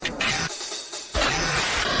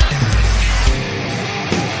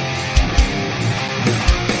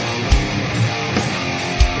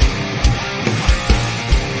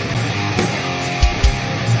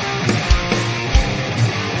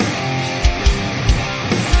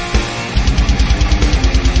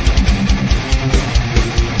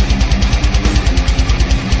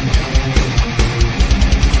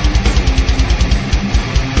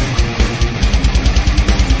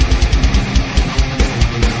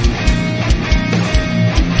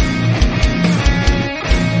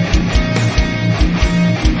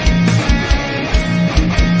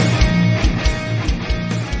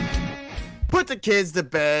the kids to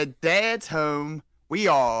bed, dad's home. We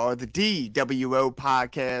are the DWO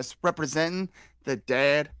podcast representing the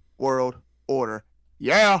Dad World Order.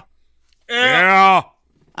 Yeah. Yeah.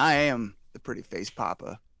 I am the pretty face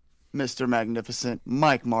papa, Mr. Magnificent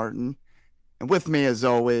Mike Martin. And with me, as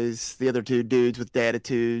always, the other two dudes with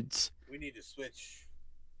attitudes. We need to switch.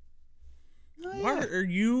 Oh, Why yeah. are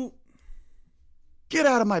you? Get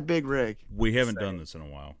out of my big rig. We haven't done this in a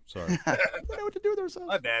while. Sorry. They know what to do with themselves.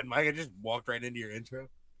 My bad, Mike. I just walked right into your intro.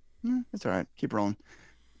 That's all right. Keep rolling.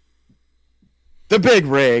 The big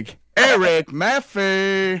rig, Eric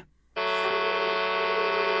Maffey.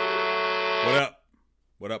 What up?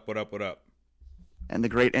 What up? What up? What up? And the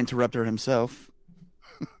great interrupter himself.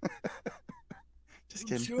 Just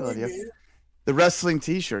kidding. Sure, I love you. man. The wrestling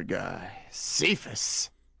t-shirt guy,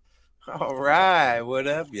 Cephas. All right. What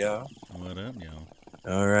up, y'all? What up, y'all?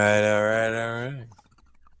 All right.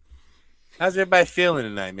 How's everybody feeling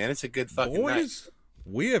tonight, man? It's a good fucking night. Boys,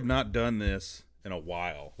 we have not done this in a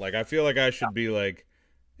while. Like, I feel like I should be like,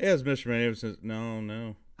 yeah, it's Mr. Magnificent. No.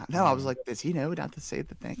 No, I was like, does he know not to say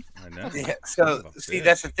the thing? I know. Yeah. So, see,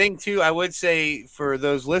 that's the thing, too. I would say for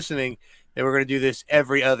those listening that we're going to do this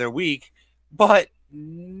every other week. But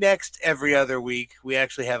next every other week, we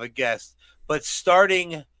actually have a guest. But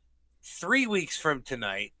starting 3 weeks from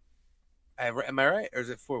tonight, am I right? Or is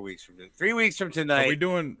it 4 weeks from tonight? 3 weeks from tonight. Are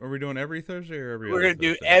we doing every Thursday or every We're other going to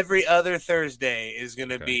do Thursday? every other Thursday is going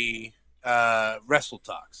to Okay. be Wrestle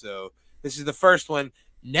Talk. So this is the first one.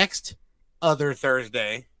 Next other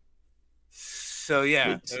Thursday. So,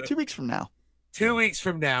 yeah. 2 weeks from now. 2 weeks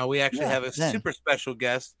from now, we actually have a then. super special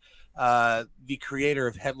guest, the creator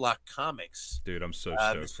of Headlock Comics, Dude, I'm so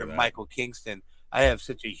stoked for Mr. that. Michael Kingston. I have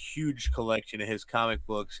such a huge collection of his comic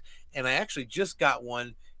books, and I actually just got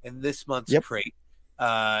one in this month's crate.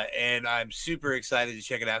 And I'm super excited to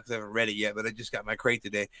check it out because I haven't read it yet, but I just got my crate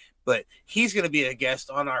today. But he's going to be a guest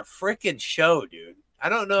on our freaking show, dude. I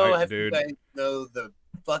don't know if you guys know the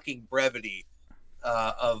fucking brevity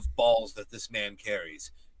of balls that this man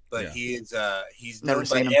carries. But he's known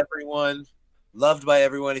by everyone, loved by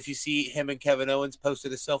everyone. If you see him and Kevin Owens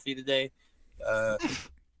posted a selfie today,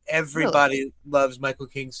 everybody loves Michael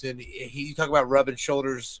Kingston. You talk about rubbing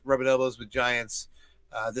shoulders, rubbing elbows with giants.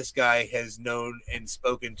 This guy has known and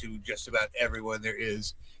spoken to just about everyone there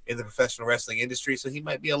is in the professional wrestling industry. So he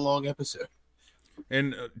might be a long episode.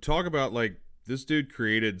 And talk about, like, this dude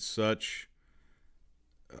created such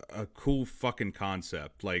a cool fucking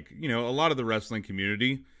concept. Like, you know, a lot of the wrestling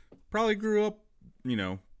community probably grew up, you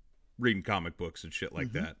know, reading comic books and shit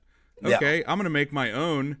like that. Okay, I'm going to make my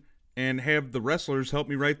own and have the wrestlers help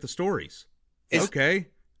me write the stories. Okay,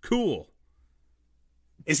 cool.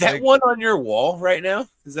 Is that one on your wall right now?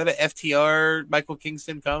 Is that an FTR Michael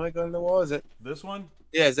Kingston comic on the wall? Is it this one?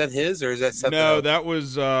 Yeah, is that his or is that something No, else?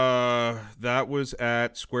 that was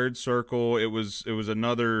at Squared Circle. It was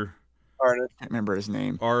another artist. I can't remember his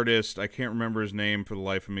name. I can't remember his name for the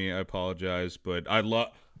life of me. I apologize, but I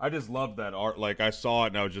just love that art. Like, I saw it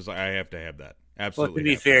and I was just like, I have to have that. Absolutely. Well, to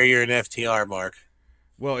be fair, you're an FTR, Mark.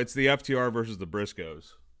 Well, it's the FTR versus the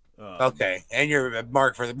Briscoes. Okay, and you're a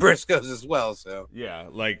Mark for the Briscoes as well. So yeah,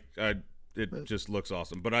 like it just looks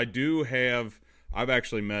awesome. But I've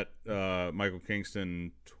actually met Michael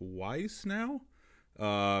Kingston twice now.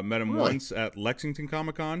 Met him once at Lexington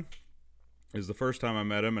Comic-Con. It was the first time I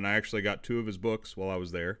met him, and I actually got 2 of his books while I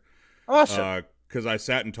was there. Awesome. Because I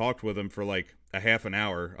sat and talked with him for like a half an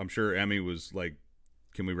hour. I'm sure Emmy was like,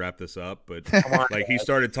 can we wrap this up? But like, he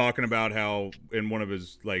started talking about how in one of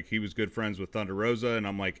his, like, he was good friends with Thunder Rosa, and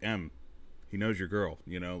I'm like, he knows your girl,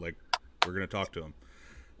 you know, like, we're gonna talk to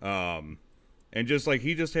him. And just like,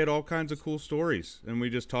 he just had all kinds of cool stories, and we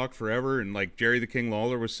just talked forever. And like, Jerry the King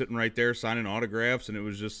Lawler was sitting right there signing autographs, and it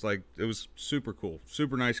was just like, it was super cool,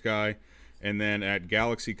 super nice guy. And then at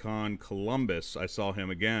GalaxyCon Columbus, I saw him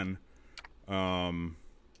again, and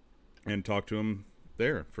talked to him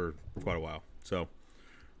there for quite a while. So,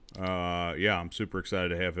 yeah, I'm super excited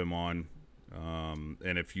to have him on.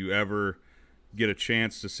 And if you ever get a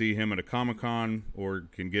chance to see him at a Comic-Con or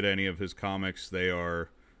can get any of his comics, they are,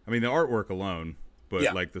 I mean, the artwork alone,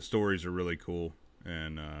 but like, the stories are really cool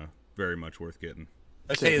and very much worth getting.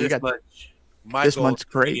 I'll tell you this much. This month's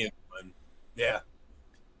great. Yeah.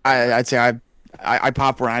 I'd say I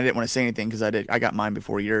popped one. I didn't want to say anything because I got mine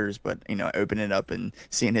before yours, but you know, opening it up and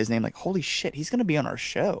seeing his name, like, holy shit, he's gonna be on our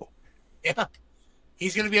show. Yeah,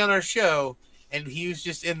 he's gonna be on our show, and he was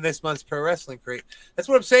just in this month's Pro Wrestling Crate. That's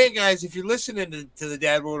what I'm saying, guys. If you're listening to the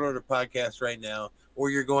Dad World Order podcast right now, or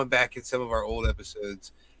you're going back in some of our old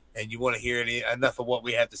episodes, and you want to hear enough of what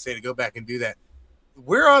we have to say to go back and do that,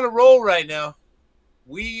 we're on a roll right now.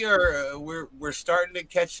 we're starting to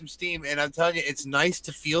catch some steam, and I'm telling you, it's nice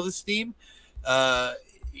to feel the steam.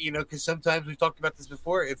 Because sometimes we've talked about this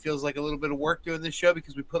before. It feels like a little bit of work doing this show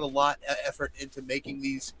because we put a lot of effort into making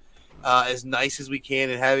these as nice as we can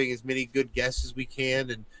and having as many good guests as we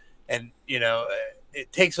can, and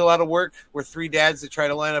it takes a lot of work. We're three dads that try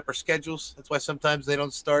to line up our schedules. That's why sometimes they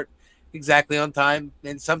don't start exactly on time,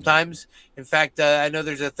 and sometimes, in fact, I know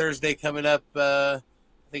there's a Thursday coming up. I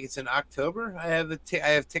think it's in October. I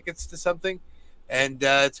have tickets to something, and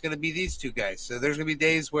it's going to be these two guys. So there's going to be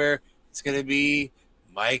days where it's going to be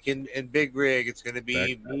Mike and Big Rig. It's going to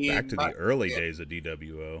be back to the early days of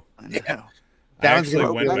DWO. I know. I actually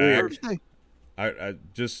went back. I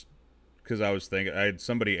just because I was thinking, I had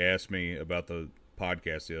somebody ask me about the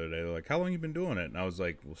podcast the other day. They're like, "How long you been doing it?" And I was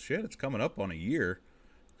like, "Well, shit, it's coming up on a year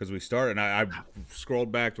because we started." And I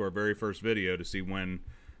scrolled back to our very first video to see when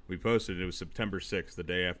we posted. It was September 6th, the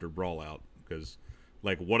day after Brawlout. Because,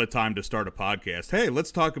 like, what a time to start a podcast! Hey,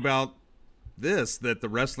 let's talk about this that the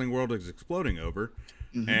wrestling world is exploding over.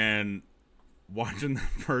 Mm-hmm. And watching the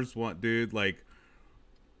first one, dude, like,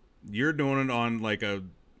 you're doing it on like a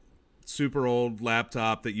super old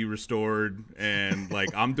laptop that you restored, and like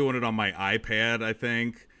I'm doing it on my iPad. I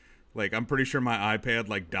think, like, I'm pretty sure my iPad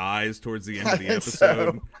like dies towards the end of the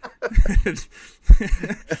episode.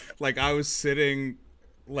 Like, I was sitting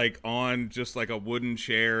like on just like a wooden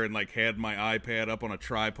chair and like had my iPad up on a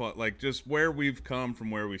tripod. Like, just where we've come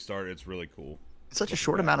from where we started, it's really cool. It's such a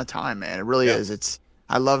short amount of time, man. It really is.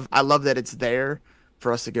 I love that it's there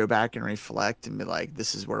for us to go back and reflect and be like,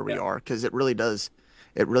 this is where we are, because it really does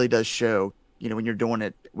show, when you're doing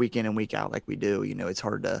it week in and week out like we do, it's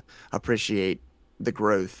hard to appreciate the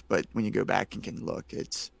growth, but when you go back and can look,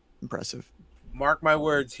 it's impressive. Mark my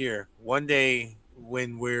words here. One day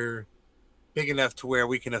when we're big enough to where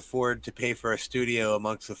we can afford to pay for a studio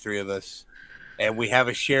amongst the three of us, and we have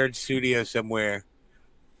a shared studio somewhere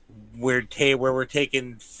where we're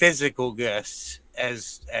taking physical guests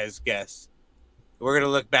as guests, we're going to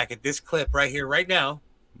look back at this clip right here, right now.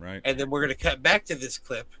 Right. And then we're going to cut back to this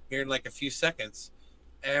clip here in like a few seconds.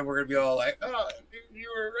 And we're going to be all like, oh, you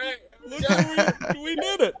were right. Look, we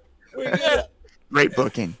did it. We did it. Great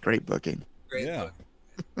booking. Great booking.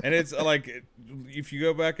 And it's like, if you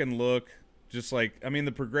go back and look, just like, I mean,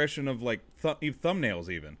 the progression of like thumbnails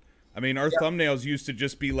even. I mean, our thumbnails used to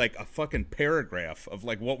just be like a fucking paragraph of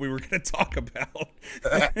like what we were going to talk about.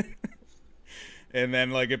 And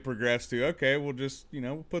then like it progressed to, okay, we'll just,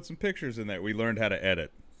 we'll put some pictures in there. We learned how to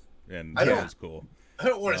edit, and that was cool. I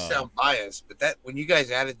don't want to sound biased, but that when you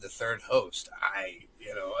guys added the third host, I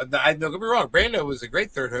don't get me wrong, Brando was a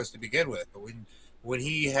great third host to begin with, but when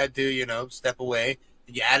he had to, step away,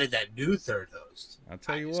 and you added that new third host, I'll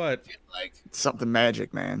tell you what, like something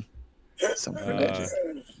magic, man. Something magic.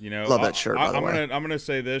 Love that shirt. I'm gonna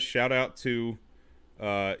say this. Shout out to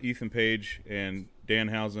Ethan Page and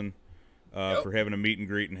Danhausen for having a meet and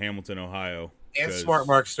greet in Hamilton, Ohio. And Smart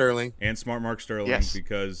Mark Sterling. Yes.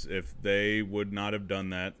 Because if they would not have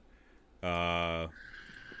done that, I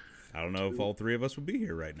don't know if all three of us would be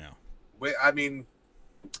here right now. I mean,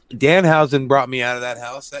 Danhausen brought me out of that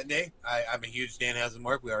house that day. I'm a huge Danhausen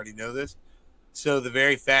mark. We already know this. So the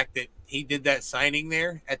very fact that he did that signing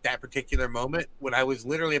there at that particular moment, when I was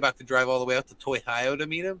literally about to drive all the way out to Ohio to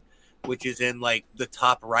meet him, which is in like the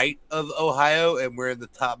top right of Ohio, and we're in the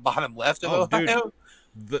bottom left of Ohio.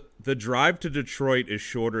 Dude, the drive to Detroit is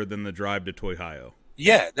shorter than the drive to Ohio.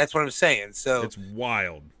 Yeah, that's what I'm saying. So it's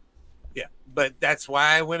wild. Yeah, but that's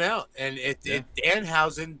why I went out, and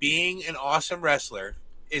Danhausen being an awesome wrestler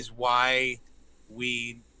is why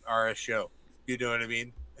we are a show. You know what I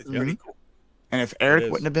mean? It's pretty cool. And if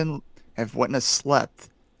Eric wouldn't have slept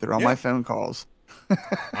through all my phone calls.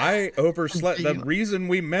 I overslept. The reason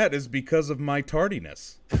we met is because of my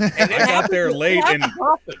tardiness. I got there late,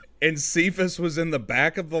 and Cephas was in the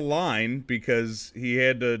back of the line because he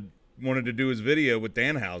wanted to do his video with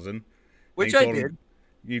Danhausen. Which I did.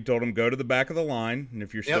 You told him, go to the back of the line, and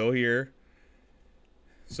if you're still here.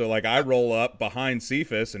 So, like, I roll up behind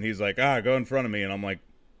Cephas, and he's like, go in front of me. And I'm like,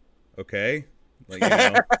 okay. Like,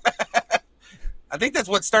 I think that's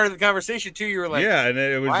what started the conversation, too. You were like, yeah, and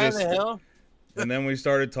it was why just... the hell? And then we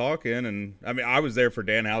started talking, and I mean, I was there for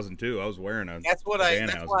Danhausen too. I was wearing a. That's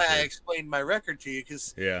why I explained my record to you,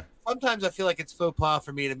 because sometimes I feel like it's faux pas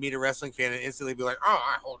for me to meet a wrestling fan and instantly be like, "Oh,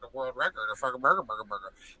 I hold the world record or fucking burger."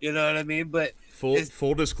 You know what I mean? But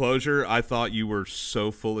full disclosure, I thought you were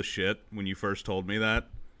so full of shit when you first told me that.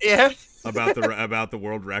 Yeah. About the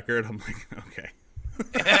world record. I'm like, okay.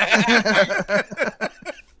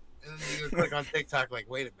 And then you click on TikTok, like,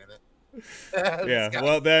 wait a minute. Yeah.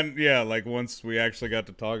 Well, then, yeah, like once we actually got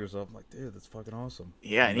to talk or something, I'm like, dude, that's fucking awesome.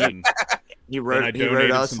 Yeah, I and he then I wrote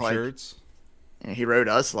donated us some like shirts. he wrote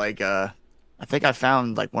us like I think I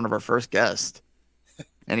found like one of our first guests,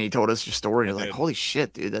 and he told us your story. And I was like, holy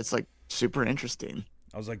shit, dude, that's like super interesting.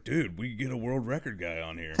 I was like, dude, we get a world record guy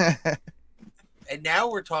on here. And now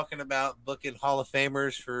we're talking about booking Hall of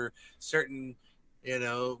Famers for certain,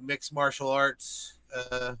 mixed martial arts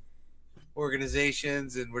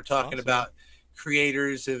organizations, and we're talking about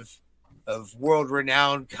creators of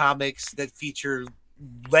world-renowned comics that feature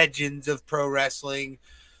legends of pro wrestling.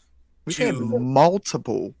 We have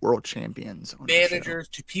multiple world champions on managers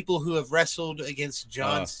to people who have wrestled against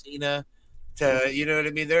John Cena. You know what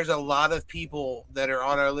I mean? There's a lot of people that are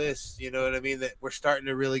on our list, you know what I mean, that we're starting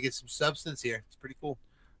to really get some substance here. It's pretty cool.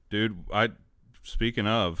 Dude, speaking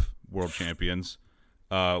of world champions,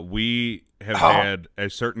 we have had a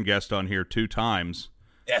certain guest on here 2 times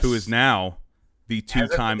who is now the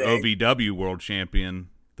 2-time OVW world champion,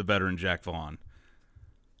 the veteran Jack Vaughn.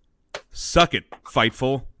 Suck it,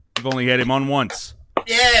 Fightful. You've only had him on once.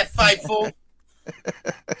 Yeah, Fightful.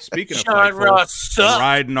 Speaking of Sean Fightful,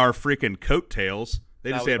 riding our freaking coattails,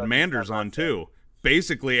 they just had Manders on too.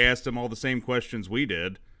 Basically asked him all the same questions we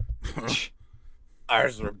did.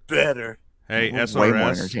 Ours were better. Hey,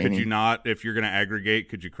 SRS, could you not, if you're going to aggregate,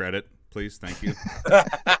 could you credit, please? Thank you.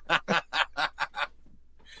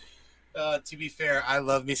 To be fair, I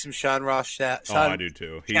love me some Sean Ross. I do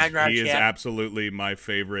too. He is absolutely my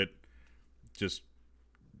favorite, just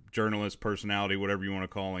journalist, personality, whatever you want to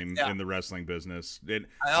call him, in the wrestling business.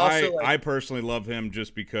 I personally love him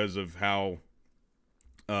just because of how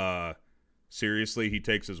seriously he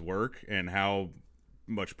takes his work and how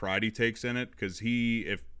much pride he takes in it. Because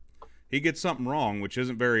if he gets something wrong, which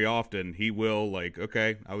isn't very often, he will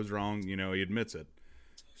okay, I was wrong. He admits it.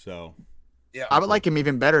 So yeah, I would like him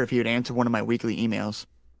even better if he would answer one of my weekly emails.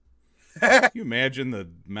 Can you imagine the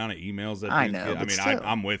amount of emails that I know? I mean,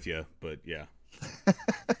 I'm with you, but yeah.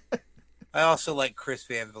 I also like Chris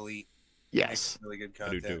Van Vliet. Yes, really good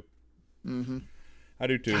content. I do too. Mm-hmm. I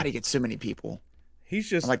do too. God, he gets so many people. He's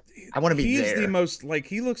just I want to be there. He's the most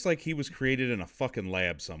he looks like he was created in a fucking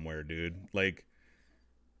lab somewhere, dude. Like,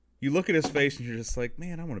 you look at his face and you're just like,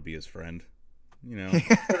 man, I want to be his friend. I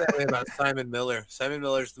feel that way about Simon Miller. Simon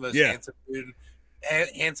Miller's the most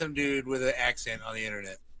handsome dude with an accent on the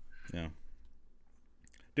internet. Yeah.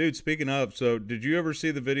 Dude, speaking of, so did you ever see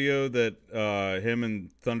the video that him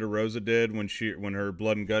and Thunder Rosa did when her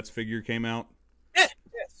Blood and Guts figure came out?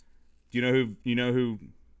 Yes. Do you know who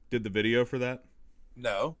did the video for that?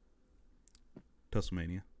 No.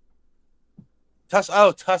 Tusslemania. Tussle.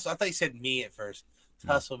 I thought you said me at first.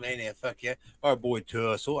 Tusslemania, fuck yeah. Our boy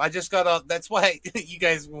Tussle. I just got off. That's why you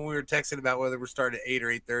guys, when we were texting about whether we're starting at 8 or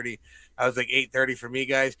 8:30, I was like 8:30 for me,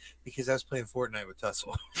 guys, because I was playing Fortnite with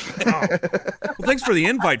Tussle. Well, thanks for the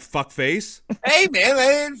invite, fuckface. Hey, man, I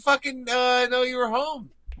didn't fucking know you were home.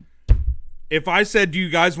 If I said, do you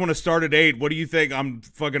guys want to start at 8, what do you think? I'm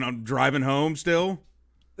driving home still?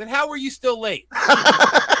 Then how were you still late?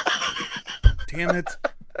 Damn it.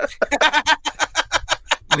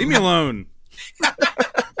 Leave me alone.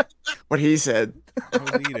 What he said. I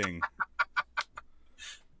was eating.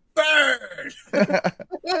 Bird.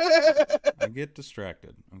 I get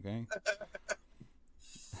distracted, okay?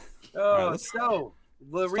 Let's talk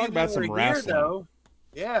about some wrestling. Though.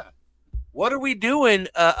 Yeah. What are we doing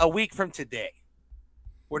a week from today?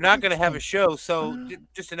 We're not going to have a show, so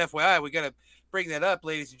just an FYI, we got to bring that up,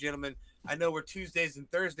 ladies and gentlemen. I know we're Tuesdays and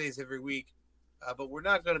Thursdays every week, but we're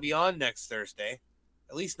not going to be on next Thursday.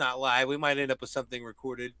 At least not live. We might end up with something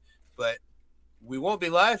recorded, but we won't be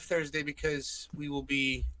live Thursday because we will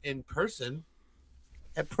be in person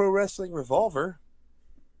at Pro Wrestling Revolver,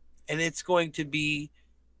 and it's going to be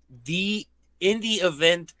the indie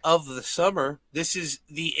event of the summer. This is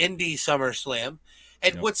the Indie SummerSlam,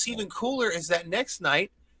 and what's even cooler is that next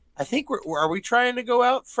night, I think are we trying to go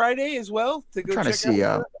out Friday as well to go check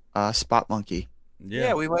out Spot Monkey.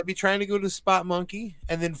 Yeah, we might be trying to go to Spot Monkey.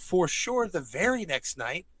 And then for sure, the very next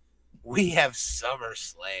night, we have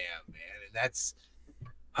SummerSlam, man.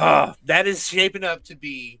 And that is shaping up to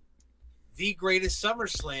be the greatest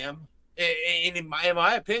SummerSlam, in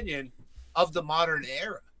my opinion, of the modern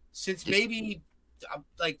era. Since maybe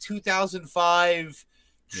like 2005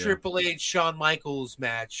 Triple H Shawn Michaels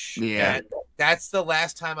match. Yeah. That's the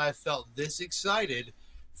last time I felt this excited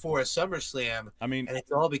for a SummerSlam. I mean, and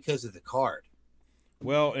it's all because of the card.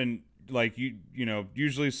 Well, and like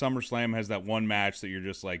usually SummerSlam has that one match that you're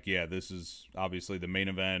just like, yeah, this is obviously the main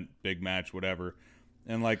event, big match, whatever.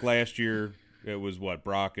 And like last year, it was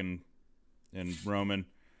Brock and Roman,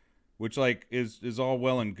 which like is all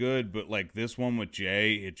well and good, but like this one with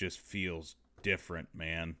Jay, it just feels different,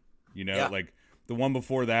 man. You know, like the one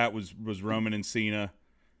before that was Roman and Cena,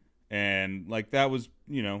 and like that was,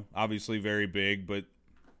 you know, obviously very big, but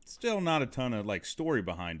still not a ton of like story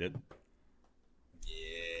behind it.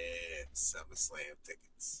 Yeah, SummerSlam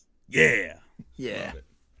tickets. Yeah. Yeah.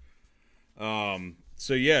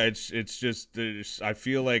 So yeah, it's just I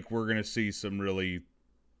feel like we're gonna see some really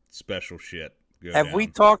special shit. Have we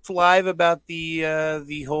talked live about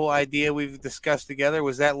the whole idea we've discussed together?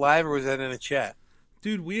 Was that live or was that in a chat?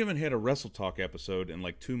 Dude, we haven't had a Wrestle Talk episode in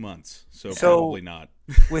like 2 months, so probably not.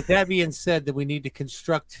 With that being said, that we need to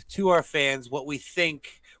construct to our fans what we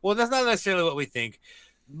think. Well, that's not necessarily what we think.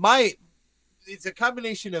 It's a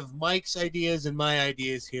combination of Mike's ideas and my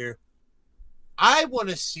ideas here. I want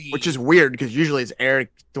to see, which is weird because usually it's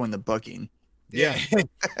Eric doing the booking. Yeah.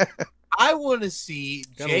 I want to see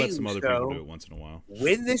Gotta let some other people do it once in a while.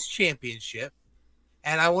 Win this championship,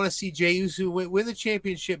 and I want to see Jey Uso win the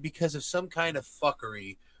championship because of some kind of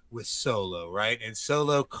fuckery with Solo, right? And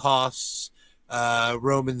Solo costs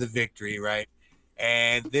Roman the victory, right?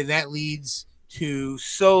 And then that leads to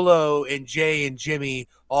Solo and Jay and Jimmy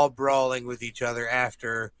all brawling with each other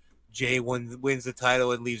after Jay wins the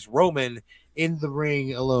title and leaves Roman in the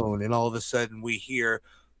ring alone. And all of a sudden we hear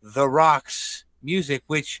The Rock's music,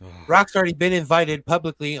 which Rock's already been invited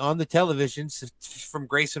publicly on the television from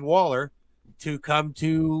Grayson Waller to come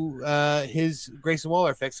to his Grayson Waller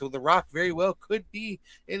effect. So The Rock very well could be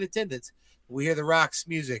in attendance. We hear The Rock's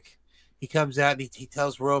music. He comes out and he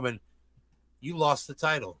tells Roman, "You lost the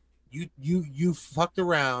title. You fucked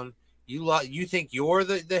around. You think you're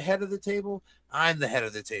the head of the table? I'm the head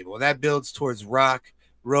of the table." And that builds towards Rock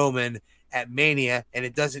Roman at Mania, and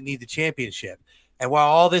it doesn't need the championship. And while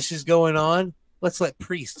all this is going on, let's let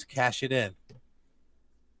Priest cash it in.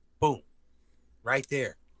 Boom. Right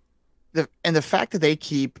there. The fact that they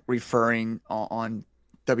keep referring on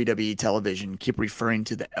WWE television, keep referring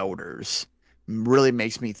to the elders, really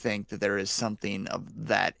makes me think that there is something of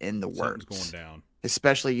that in the works. Something's going down.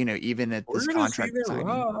 Especially, you know, even at this contract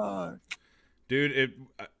signing. Dude,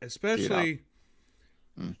 especially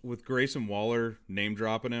with Grayson Waller name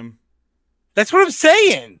dropping him. That's what I'm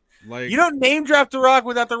saying. Like, you don't name drop The Rock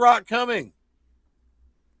without The Rock coming.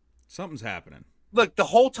 Something's happening. Look, the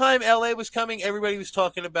whole time LA was coming, everybody was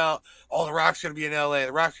talking about, oh, The Rock's going to be in LA.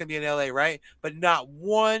 The Rock's going to be in LA, right? But not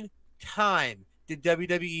one time did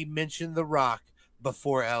WWE mention The Rock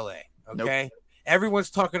before LA, okay? Nope. Everyone's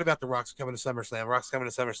talking about The Rock's coming to SummerSlam. Rock's coming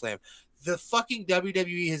to SummerSlam. The fucking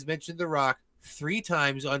WWE has mentioned The Rock 3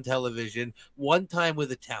 times on television, 1 time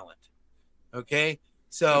with a talent, okay?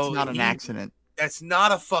 So it's not an accident. That's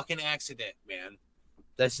not a fucking accident, man.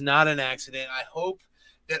 That's not an accident. I hope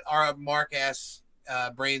that our Mark-ass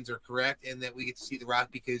brains are correct and that we get to see The Rock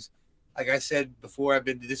because, like I said before,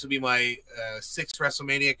 this will be my 6th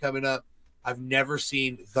WrestleMania coming up. I've never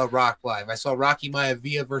seen The Rock live. I saw Rocky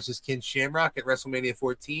Maivia versus Ken Shamrock at WrestleMania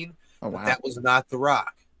 14. Oh, wow. But that was not The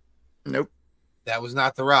Rock. Nope. That was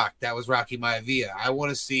not The Rock. That was Rocky Maivia. I want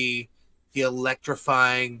to see the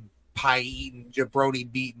electrifying, pie-eating,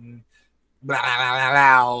 jabroni-beating, blah, blah,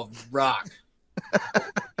 blah, blah, Rock. I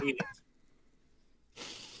need it.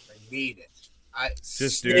 I need it.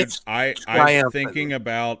 Dude, I'm thinking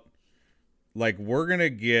about, like, we're going to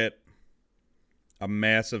get a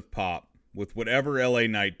massive pop with whatever LA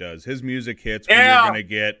Knight does. His music hits, we're going to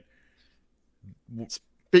get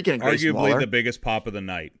speaking of arguably the biggest pop of the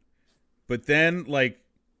night. But then, like,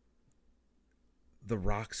 The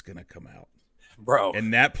Rock's going to come out. Bro.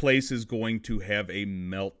 And that place is going to have a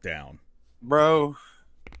meltdown. Bro.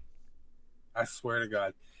 I swear to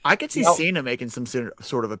God. I could see Cena making some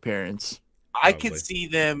sort of appearance. I could see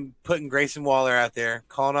them putting Grayson Waller out there,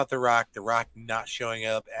 calling out The Rock not showing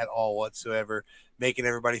up at all whatsoever, making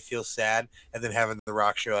everybody feel sad, and then having The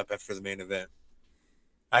Rock show up after the main event.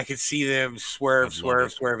 I could see them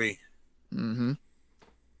swervy. Mm-hmm.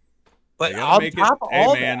 But on top of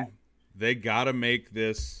all that, they got to make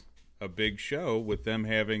this a big show with them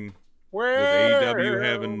having, with AEW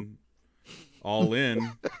having All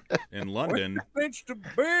In London. It's the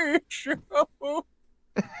big show.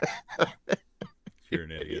 You're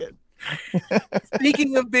an idiot.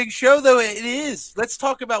 Speaking of big show, though, it is. Let's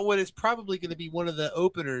talk about what is probably going to be one of the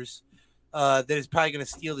openers that is probably going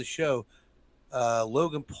to steal the show.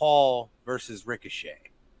 Logan Paul versus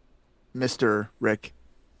Ricochet. Mr. Rick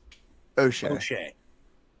O'Shea.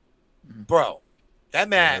 Mm-hmm. Bro, that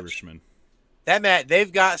match,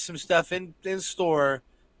 they've got some stuff in store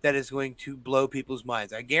that is going to blow people's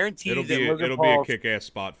minds. I guarantee it'll be a kick-ass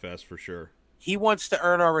spot fest for sure. he wants to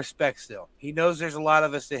earn our respect still. He knows there's a lot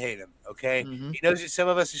of us that hate him, okay? Mm-hmm. He knows that some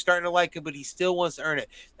of us are starting to like him, but he still wants to earn it.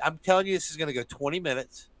 I'm telling you, this is going to go 20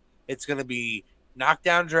 minutes. It's going to be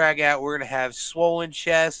knockdown, drag out. We're going to have swollen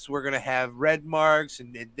chests. We're going to have red marks,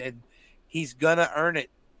 and he's going to earn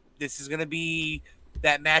it. This is going to be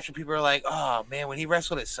that match when people are like, oh, man, when he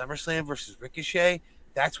wrestled at SummerSlam versus Ricochet,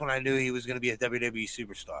 that's when I knew he was going to be a WWE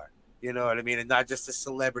superstar. You know what I mean? And not just a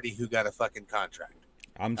celebrity who got a fucking contract.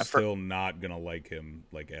 I'm still not gonna like him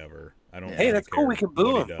like ever. I don't. Hey, that's cool. We can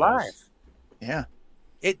boo him live. Yeah.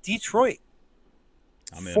 At Detroit.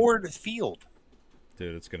 Ford Field.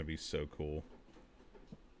 Dude, it's gonna be so cool.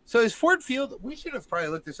 So is Ford Field? We should have probably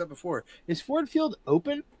looked this up before. Is Ford Field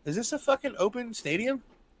open? Is this a fucking open stadium?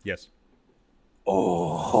 Yes.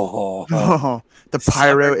 Oh, the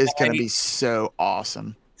pyro is gonna be so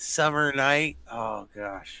awesome. Summer night. Oh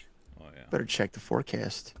gosh. Oh yeah. Better check the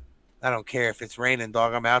forecast. I don't care if it's raining,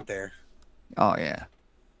 dog. I'm out there. Oh yeah.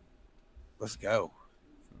 Let's go.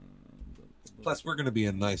 Plus, we're going to be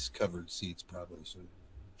in nice covered seats, probably. So.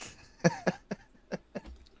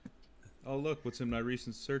 Oh look, what's in my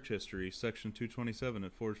recent search history? Section 227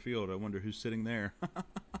 at Ford Field. I wonder who's sitting there.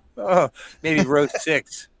 Oh, maybe row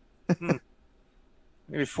 6.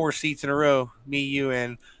 Maybe 4 seats in a row. Me, you,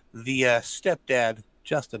 and the stepdad,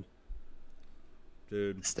 Justin.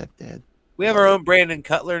 Dude. Stepdad. We have our own Brandon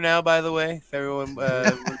Cutler now, by the way, if everyone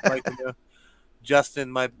would like to know. Justin,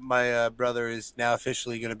 my brother, is now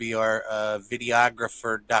officially going to be our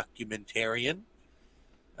videographer documentarian.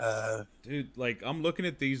 Dude, like, I'm looking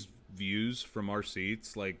at these views from our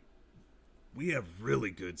seats. Like, we have really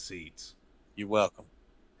good seats. You're welcome.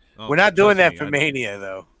 Oh, we're not doing that for Mania,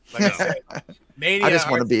 though. Like I said, Mania. I just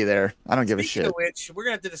want to be there. I don't give a shit. Of which, we're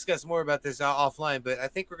gonna have to discuss more about this offline, but I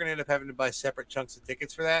think we're gonna end up having to buy separate chunks of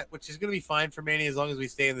tickets for that, which is gonna be fine for Mania as long as we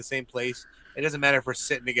stay in the same place. It doesn't matter if we're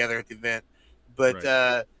sitting together at the event, but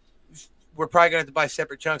we're probably gonna have to buy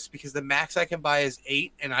separate chunks because the max I can buy is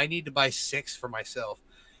 8, and I need to buy 6 for myself.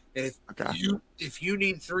 And if you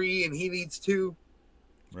need 3 and he needs 2.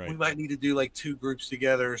 Right. We might need to do like 2 groups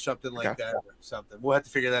together or something like that. Or something. We'll have to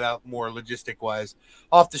figure that out more logistic wise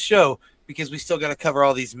off the show because we still got to cover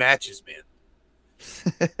all these matches,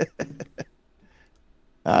 man.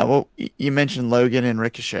 Well, you mentioned Logan and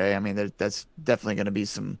Ricochet. I mean, that's definitely going to be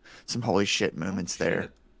some holy shit moments there.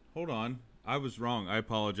 Shit. Hold on. I was wrong. I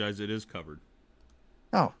apologize. It is covered.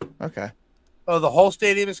 Oh, okay. Oh, the whole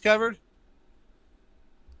stadium is covered?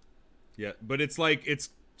 Yeah, but it's like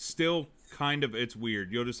it's still kind of, it's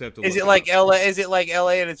weird. You'll just have to. Is it like LA? Is it like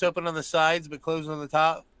LA and it's open on the sides but closed on the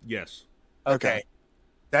top? Yes. Okay.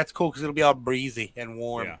 That's cool because it'll be all breezy and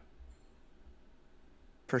warm. Yeah.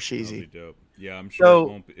 For cheesy. Dope. Yeah, I'm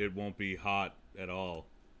sure it won't be hot at all.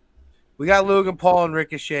 We got Logan Paul and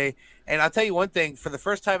Ricochet, and I'll tell you one thing: for the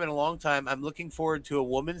first time in a long time, I'm looking forward to a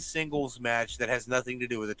women's singles match that has nothing to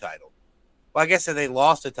do with the title. Well, I guess that they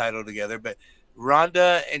lost the title together, but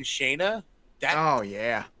Ronda and Shayna. Oh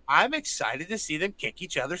yeah. I'm excited to see them kick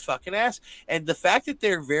each other's fucking ass. And the fact that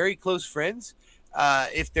they're very close friends,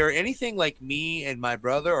 if they're anything like me and my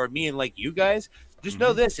brother or me and like you guys, just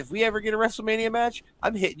know this. If we ever get a WrestleMania match,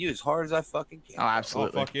 I'm hitting you as hard as I fucking can. Oh,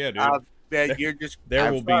 absolutely. Oh, fuck yeah, dude. You're just,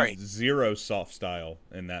 there will be zero soft style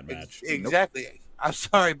in that match. Exactly. Nope. I'm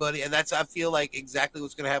sorry, buddy. And I feel like exactly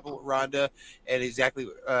what's going to happen with Ronda and exactly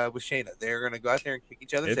with Shayna. They're going to go out there and kick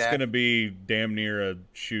each other's ass. It's going to be damn near a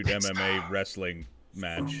shoot MMA wrestling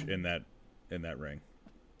match in that ring.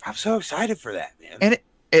 I'm so excited for that, man. And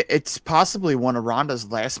it's possibly one of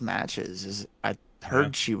Ronda's last matches. I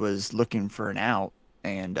heard she was looking for an out,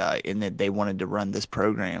 and in that they wanted to run this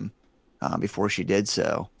program before she did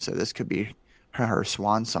so. So this could be her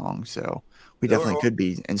swan song. So we definitely could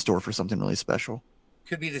be in store for something really special.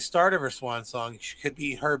 Could be the start of her swan song. Could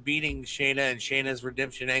be her beating Shayna and Shayna's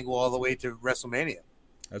redemption angle all the way to WrestleMania.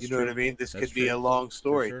 That's you know true. what I mean? This That's could be a long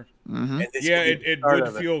story. Sure. Mm-hmm. Yeah, it would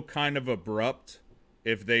feel kind of abrupt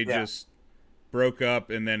if they just broke up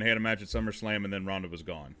and then had a match at SummerSlam and then Ronda was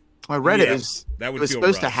gone. I read it was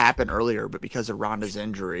supposed to rough. happen earlier, but because of Ronda's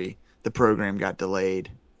injury, the program got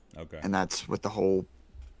delayed. Okay. And that's with the whole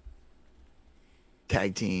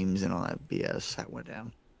tag teams and all that BS that went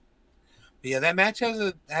down. Yeah, that match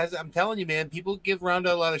has. I'm telling you, man, people give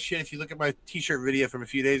Ronda a lot of shit. If you look at my T-shirt video from a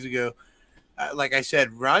few days ago, like I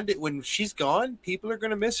said, Ronda, when she's gone, people are going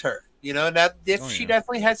to miss her. You know, she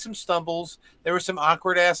definitely had some stumbles. There were some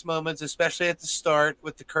awkward ass moments, especially at the start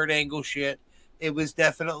with the Kurt Angle shit. It was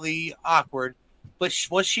definitely awkward. But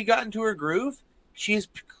once she got into her groove, she has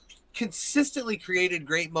consistently created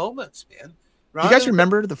great moments, man. Ronda, you guys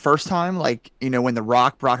remember the first time, when The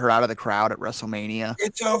Rock brought her out of the crowd at WrestleMania?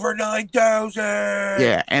 It's over 9,000.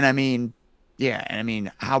 Yeah, and I mean, Yeah, and I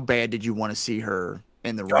mean, how bad did you want to see her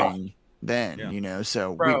in the ring then? Yeah. You know,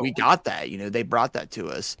 so Bro. we got that. You know, they brought that to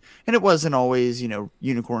us, and it wasn't always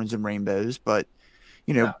unicorns and rainbows, but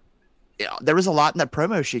yeah, there was a lot in that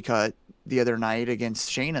promo she cut the other night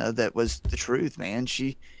against Shayna that was the truth, man.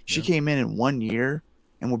 She came in 1 year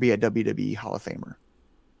and will be a WWE Hall of Famer.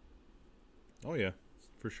 Oh yeah,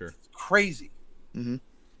 for sure. Crazy. Mm-hmm.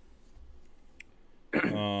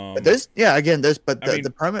 But those,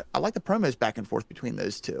 the promo, I like the promos back and forth between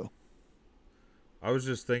those two. I was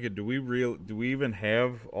just thinking, do we even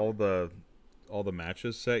have all the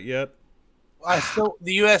matches set yet? The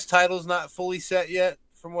U.S. title's not fully set yet,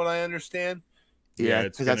 from what I understand. Yeah,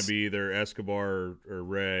 it's going to be either Escobar or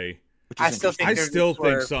Ray. I still think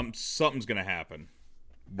something's going to happen.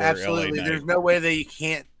 Absolutely, there's no way that you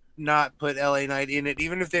can't not put LA Knight in it,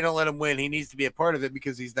 even if they don't let him win. He needs to be a part of it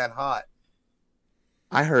because he's that hot.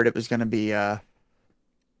 I heard it was going to be they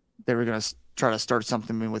were going to try to start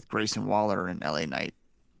something with Grayson Waller and LA Knight.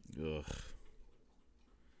 Ugh.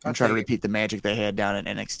 I'm trying to repeat the magic they had down at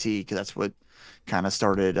NXT because that's what kind of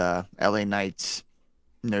started LA Knight's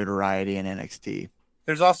notoriety in NXT.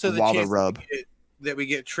 There's also the Waller chance that we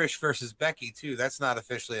get Trish versus Becky too. That's not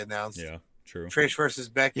officially announced. Yeah, true. Trish versus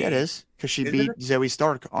Becky. Yeah, it is because she beat Zoe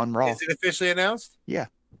Stark on Raw. Is it officially announced? Yeah.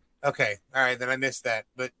 Okay, all right, then I missed that,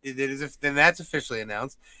 but then that's officially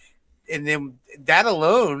announced, and then that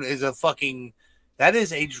alone is that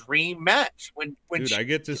is a dream match. When dude, I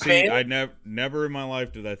get to see. I never in my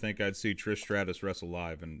life did I think I'd see Trish Stratus wrestle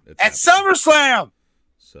live, and at SummerSlam.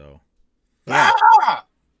 So, yeah.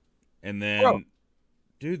 And then,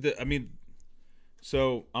 dude,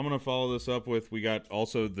 so I'm gonna follow this up with we got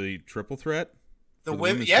also the triple threat. The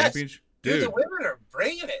women, yes, dude, the women are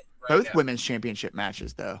bringing it. Both women's championship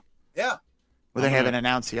matches, though. Yeah. Well, they haven't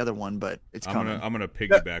announced the other one, but it's coming. I'm gonna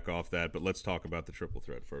piggyback off that, but let's talk about the triple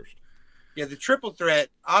threat first. Yeah, the triple threat: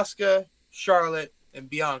 Asuka, Charlotte, and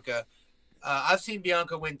Bianca. I've seen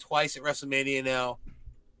Bianca win twice at WrestleMania now.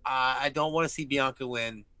 I don't want to see Bianca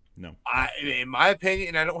win. No. In my opinion,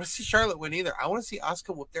 and I don't want to see Charlotte win either. I want to see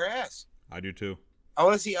Asuka whoop their ass. I do too. I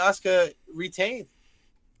want to see Asuka retain.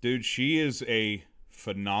 Dude, she is a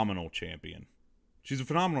phenomenal champion. She's a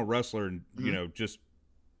phenomenal wrestler, and just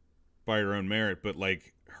by her own merit. But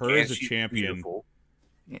like her as a champion, beautiful.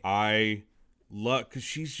 I love because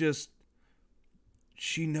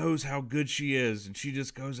she knows how good she is, and she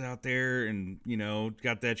just goes out there and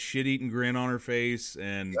got that shit-eating grin on her face,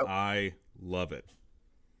 and I love it.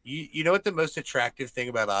 You know what the most attractive thing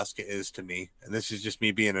about Asuka is to me, and this is just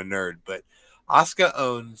me being a nerd, but Asuka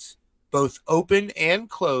owns both open and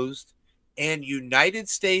closed, and United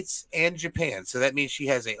States and Japan. So that means she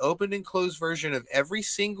has an open and closed version of every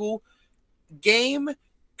single game,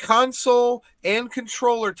 console, and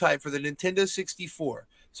controller type for the Nintendo 64.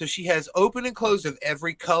 So she has open and closed of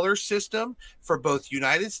every color system for both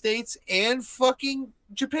United States and fucking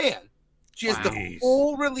Japan. She has the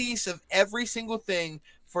full release of every single thing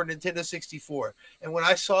for Nintendo 64. And when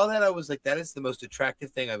I saw that, I was like, that is the most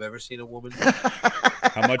attractive thing I've ever seen a woman do.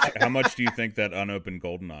 How much do you think that unopened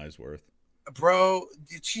GoldenEye is worth? Bro,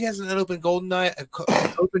 she has an unopened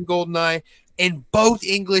GoldenEye in both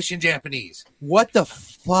English and Japanese. What the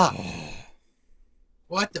fuck?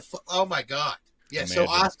 What the fuck? Oh my god. Yeah, imagine. So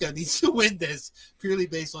Asuka needs to win this purely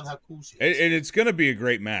based on how cool she is. And it's going to be a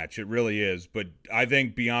great match. It really is. But I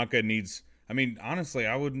think Bianca needs. I mean, honestly,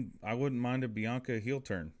 I wouldn't mind a Bianca heel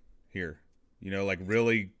turn here. Like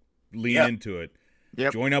really lean into it.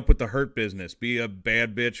 Yep. Join up with the Hurt Business. Be a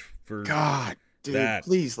bad bitch for God, dude. That.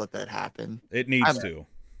 Please let that happen. It needs to.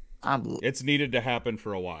 It's needed to happen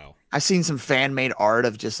for a while. I've seen some fan made art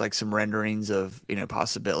of just like some renderings of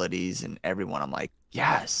possibilities, and everyone. I'm like,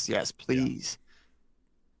 yes, please. Yeah.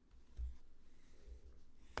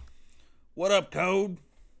 What up, Code?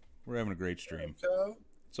 We're having a great stream.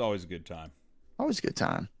 It's always a good time. Always a good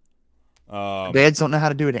time. Dads don't know how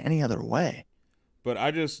to do it any other way. But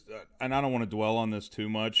I just, and I don't want to dwell on this too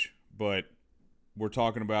much, but we're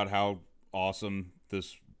talking about how awesome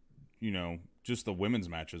this, just the women's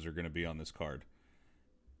matches are going to be on this card.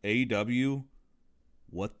 AEW,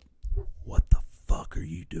 what the fuck are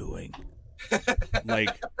you doing?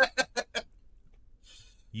 Like,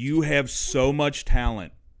 you have so much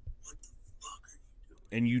talent.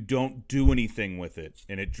 And you don't do anything with it,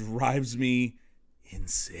 and it drives me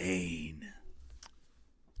insane.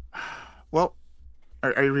 Well,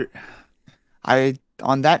 I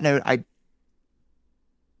on that note,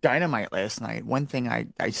 Dynamite last night. One thing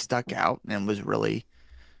I stuck out and was really,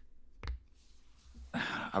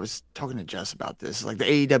 I was talking to Jess about this. Like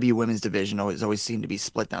the AEW women's division always seemed to be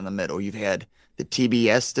split down the middle. You've had the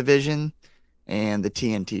TBS division and the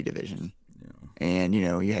TNT division. Yeah. and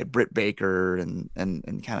you had Britt Baker and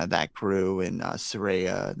kind of that crew, and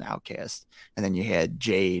Saraya and Outcast, and then you had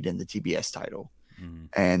Jade and the TBS title,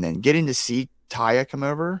 and then getting to see Taya come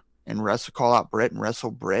over and call out Britt and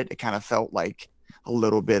wrestle Britt, it kind of felt like a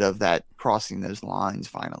little bit of that crossing those lines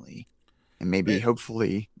finally. And maybe,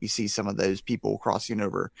 hopefully, we see some of those people crossing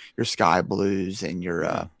over your Sky Blues and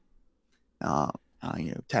your,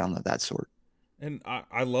 talent of that sort. And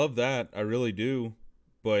I love that. I really do.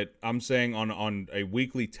 But I'm saying on a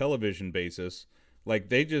weekly television basis, like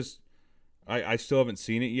they just, I still haven't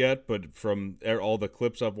seen it yet, but from all the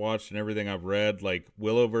clips I've watched and everything I've read, like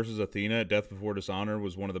Willow versus Athena at Death Before Dishonor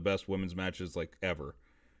was one of the best women's matches like ever.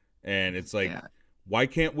 And it's like, why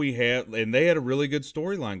can't we have, and they had a really good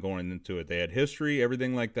storyline going into it. They had history,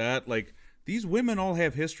 everything like that. Like, these women all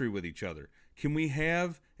have history with each other. Can we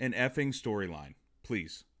have an effing storyline,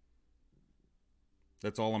 please?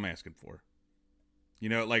 That's all I'm asking for.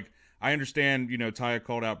 Like, I understand, Taya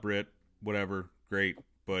called out Britt, whatever, great,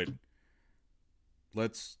 but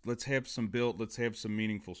let's have some build, let's have some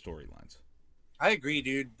meaningful storylines. I agree,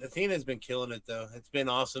 dude. Athena's been killing it, though. It's been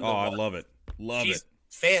awesome. Oh, I love it. She's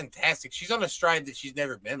fantastic. She's on a stride that she's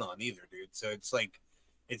never been on either, dude. So it's like,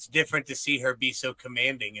 it's different to see her be so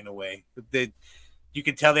commanding in a way. You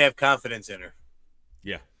can tell they have confidence in her.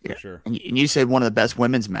 Yeah, for sure. And you said one of the best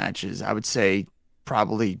women's matches. I would say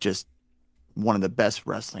probably just one of the best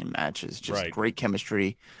wrestling matches. Just great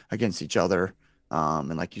chemistry against each other,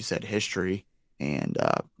 and like you said, history. And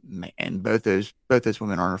both those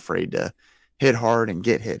women aren't afraid to hit hard and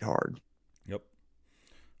get hit hard. Yep.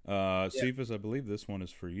 Cephas, I believe this one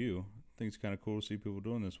is for you. I think it's kind of cool to see people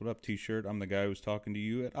doing this. What up, T-shirt? I'm the guy who's talking to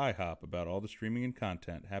you at IHOP about all the streaming and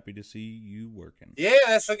content. Happy to see you working. Yeah,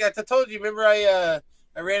 that's like I told you. Remember, I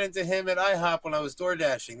ran into him at IHOP when I was door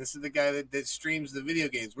dashing. This is the guy that streams the video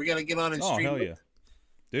games. We got to get on and stream. Oh, hell yeah.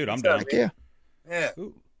 Dude, I'm down. Yeah.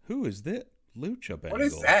 Who is that? Lucha Bangle. What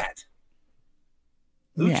is that?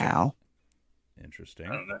 Meow. Interesting.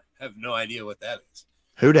 I don't know. I have no idea what that is.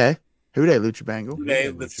 Who day, Lucha Bangle.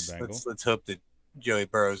 Let's hope that Joey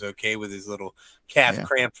Burrow's okay with his little calf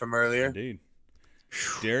cramp from earlier. Indeed.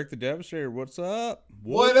 Derek the Devastator, what's up?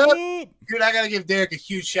 What up? Dude, I got to give Derek a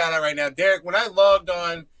huge shout out right now. Derek, when I logged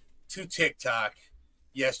on to TikTok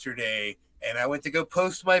yesterday and I went to go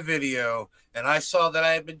post my video and I saw that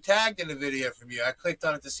I had been tagged in a video from you, I clicked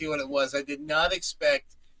on it to see what it was. I did not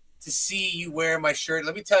expect to see you wear my shirt.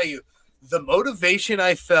 Let me tell you, the motivation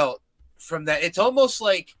I felt from that, it's almost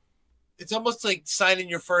like signing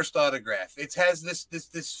your first autograph. It has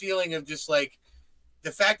this feeling of just like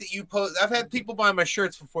the fact that you post. I've had people buy my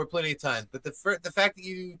shirts before plenty of times, but the fact that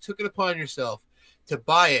you took it upon yourself to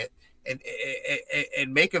buy it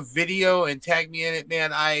and make a video and tag me in it,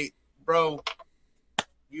 man, bro,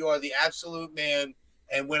 you are the absolute man.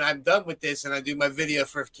 And when I'm done with this and I do my video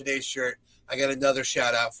for today's shirt, I got another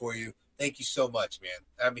shout out for you. Thank you so much, man.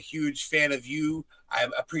 I'm a huge fan of you. I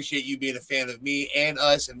appreciate you being a fan of me and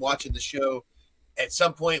us and watching the show. At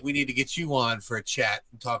some point, we need to get you on for a chat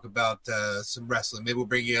and talk about some wrestling. Maybe we'll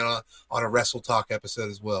bring you on a Wrestle Talk episode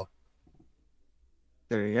as well.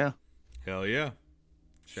 There you go. Hell yeah.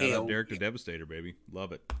 Shout out Derek the Devastator, baby.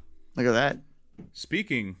 Love it. Look at that.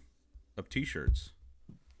 Speaking of T-shirts,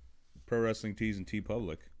 Pro Wrestling Tees and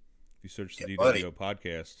TeePublic. If you search the DWO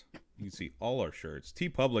podcast, you can see all our shirts.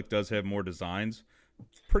 TeePublic does have more designs.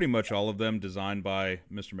 Pretty much all of them designed by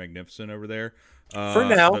Mr. Magnificent over there. For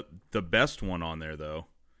now. The best one on there, though,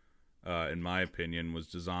 in my opinion, was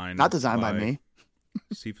designed not designed by me.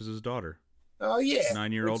 Cephas' daughter. Oh, yeah.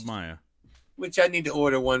 9-year-old Maya. Which I need to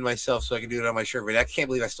order one myself so I can do it on my shirt. But I can't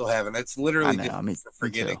believe I still haven't. That's literally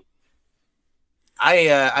forgetting.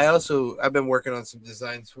 I've been working on some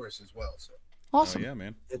designs for us as well. So awesome. Oh, yeah,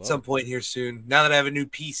 man. At some point here soon. Now that I have a new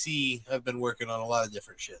PC, I've been working on a lot of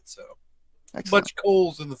different shit. So much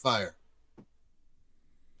coals in the fire,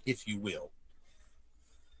 if you will.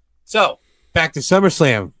 So back to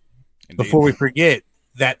SummerSlam. Indeed. Before we forget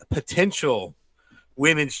that potential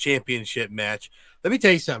women's championship match, let me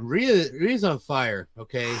tell you something. Rhea's on fire,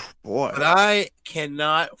 okay? Boy. But I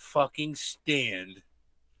cannot fucking stand.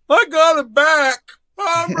 I got it back.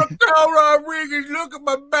 I'm Raquel Rodriguez. Look at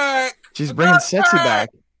my back. She's bringing sexy back.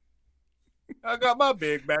 I got my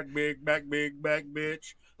big back,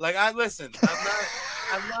 bitch. Like, I'm not.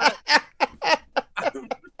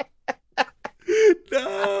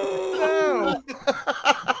 No.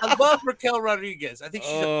 I love Raquel Rodriguez. I think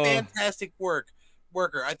she's a fantastic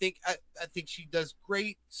worker. I think she does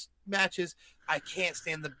great matches. I can't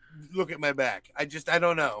stand the look at my back. I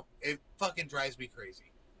don't know. It fucking drives me crazy.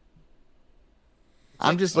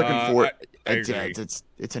 I'm just looking for it.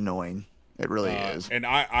 It's annoying. It really is. And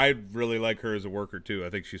I really like her as a worker too. I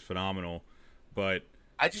think she's phenomenal. But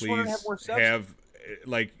I just want her to have more substance.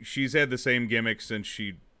 Like, she's had the same gimmick since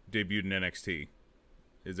she debuted in NXT.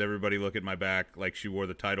 Is everybody look at my back? Like, she wore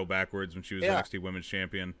the title backwards when she was NXT Women's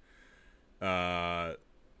Champion.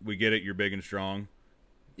 We get it. You're big and strong.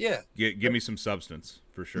 Yeah. Give me some substance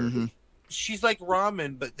for sure. Mm-hmm. She's like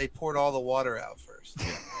ramen, but they poured all the water out first.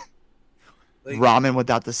 Yeah. Like, ramen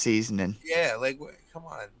without the seasoning. Yeah, like, come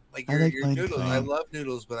on. Like, your noodles. Plain. I love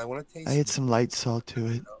noodles, but I want to taste I add some light salt to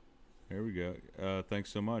it. There we go.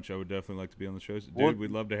 Thanks so much. I would definitely like to be on the show. Dude,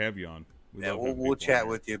 we'd love to have you on. We'll chat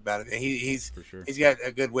with you about it. He's for sure. He's got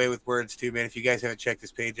a good way with words too, man. If you guys haven't checked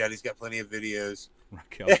his page out, he's got plenty of videos.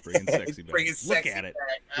 Raquel's bringing sexy back. Look at it.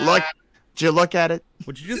 Look. Did you look at it?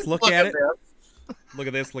 Would you just look at it? Look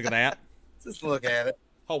at this. Look at that. Just look at it.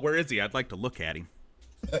 Oh, where is he? I'd like to look at him.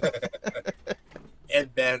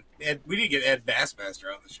 Ed, we need to get Ed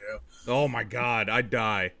Bassmaster on the show. Oh my God, I'd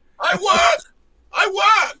die. I won!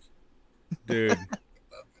 Dude. Love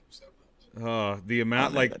him so much. The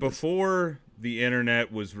amount, like, before the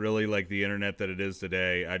internet was really like the internet that it is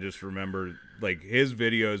today, I just remember, like, his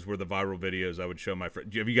videos were the viral videos I would show my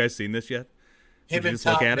friends. Have you guys seen this yet? Him and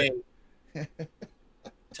Tom Mabe.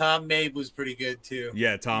 Tom Mabe was pretty good too.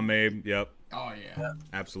 Yeah, Tom Mabe. Yep. Oh yeah.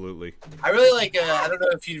 Absolutely. I really like. I don't know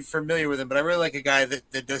if you're familiar with him, but I really like a guy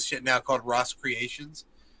that does shit now called Ross Creations.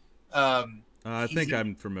 I think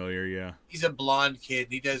I'm familiar. Yeah. He's a blonde kid.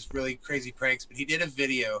 And he does really crazy pranks, but he did a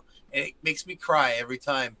video, and it makes me cry every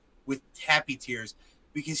time with happy tears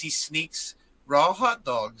because he sneaks raw hot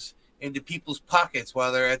dogs into people's pockets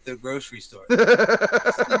while they're at the grocery store. You go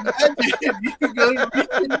to reach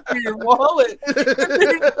into your wallet, a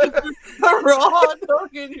raw hot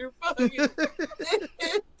dog in your pocket.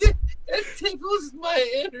 It tickles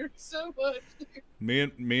my inner so much.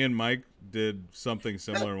 Me and Mike did something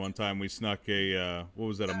similar one time. We snuck a what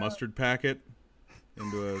was that? A mustard packet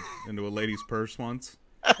into a lady's purse once.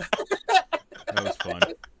 That was fun.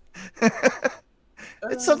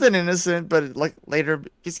 It's something innocent, but like later,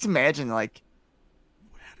 just imagine like,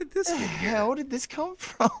 how did this get here? How did this come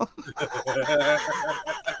from?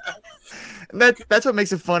 And that's what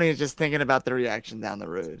makes it funny, is just thinking about the reaction down the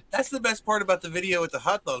road. That's the best part about the video with the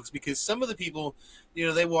hot dogs, because some of the people,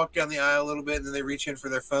 they walk down the aisle a little bit and then they reach in for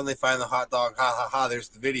their phone, they find the hot dog, ha ha ha, there's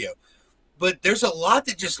the video. But there's a lot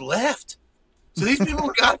that just left. So these people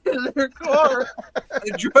got in their car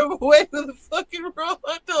and drove away with a fucking raw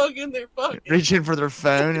hot dog in their pocket. Reaching for their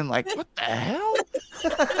phone and like, what the hell?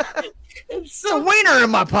 It's a wiener in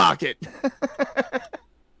my pocket.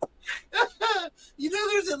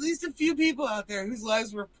 There's at least a few people out there whose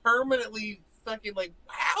lives were permanently fucking like,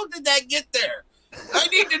 how did that get there? I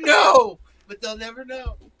need to know, but they'll never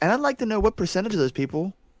know. And I'd like to know what percentage of those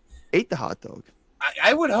people ate the hot dog.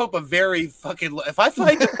 I would hope a very fucking, if I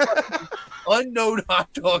find a unknown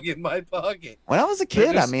hot dog in my pocket. When I was a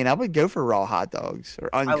kid, I would go for raw hot dogs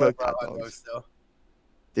or uncooked hot dogs.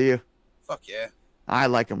 Do you? Fuck yeah. I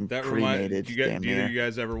like them cremated. Do you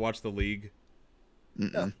guys ever watch The League?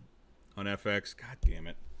 Mm-mm. On FX? God damn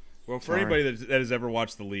it. Well, for anybody that has ever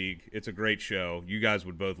watched The League, it's a great show. You guys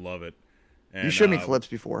would both love it. And, you showed me clips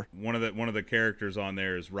before. One of the characters on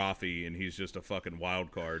there is Rafi, and he's just a fucking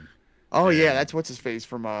wild card. Oh, yeah, that's what's his face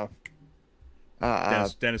from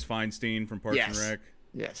Dennis Feinstein from Parks and Rec.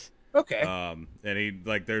 Yes. Okay. And he,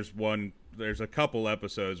 like, there's a couple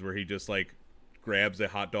episodes where he just, like, grabs a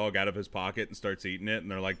hot dog out of his pocket and starts eating it,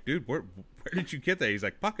 and they're like, dude, where did you get that? He's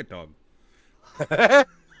like, pocket dog.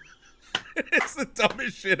 It's the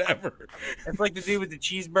dumbest shit ever. It's like the dude with the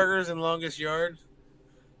cheeseburgers in Longest Yard.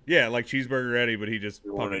 Yeah, like Cheeseburger Eddie, but he just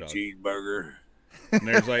want a cheeseburger. And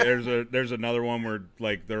there's another one where,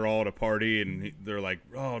 like, they're all at a party and they're like,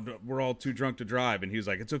 oh, we're all too drunk to drive, and he's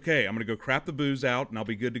like, it's okay, I'm gonna go crap the booze out and I'll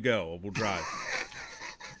be good to go. We'll drive.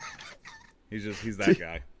 He's that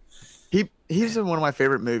guy. He's in one of my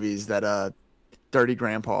favorite movies, that Dirty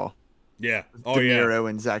Grandpa. Yeah. De Niro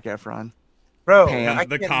and Zac Efron. Bro, Pam,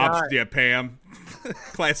 the cops. Yeah, Pam.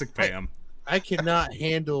 Classic Pam. I cannot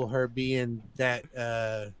handle her being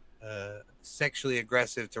that sexually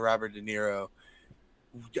aggressive to Robert De Niro.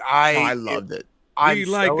 I loved it. I'm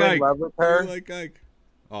so in love with her. Like Ike.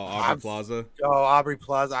 Oh, Aubrey Plaza. Oh, Aubrey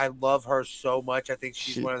Plaza. I love her so much. I think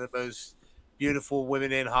she's one of the most beautiful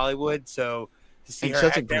women in Hollywood. So to see her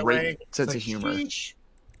such act a that great way, sense of humor. Sheesh.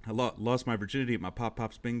 I lost my virginity at my Pop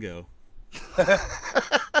Pops bingo.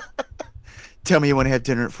 Tell me you want to have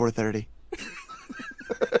dinner at 4:30.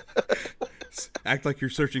 Act like you're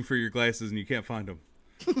searching for your glasses and you can't find them.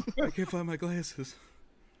 I can't find my glasses.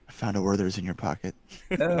 I found a Werther's in your pocket.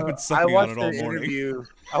 I've been sucking on it all morning.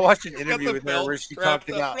 I watched an interview with her where she talked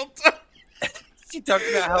about She talked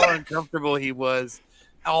about how uncomfortable he was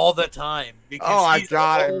all the time. Because Oh, I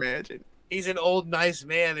gotta imagine. He's an old, nice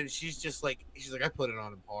man, and she's like, I put it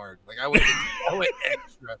on him hard. Like I went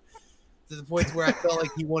extra to the point where I felt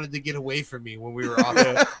like he wanted to get away from me when we were off.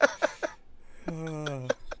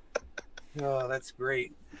 Oh, that's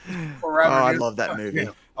great. I love that movie.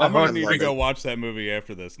 I'm gonna need to go watch that movie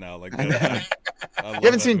after this now. Like, you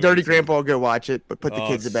haven't seen Dirty Grandpa? Go watch it, but put the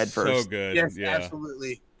kids to bed first. So good. Yes,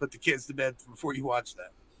 absolutely. Put the kids to bed before you watch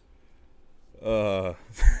that. Oh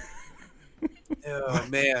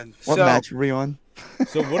man! What match were we on?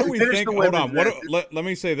 So what do we think? Hold on. Let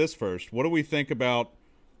me say this first. What do we think about,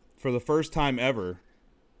 for the first time ever,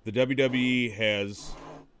 the WWE has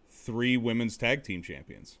 3 women's tag team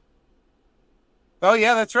champions? Oh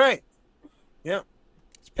yeah, that's right. Yeah,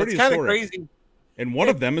 it's kind of crazy. And one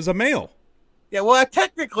of them is a male. Yeah, well,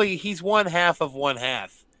 technically he's one half of one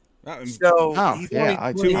half. So he's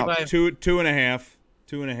two and a half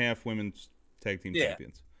women's tag team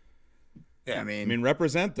champions. Yeah, I mean,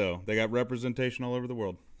 represent though. They got representation all over the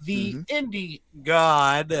world. The indie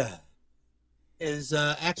god is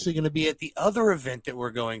actually going to be at the other event that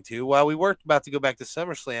we're going to. While we were about to go back to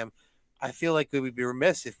SummerSlam, I feel like we would be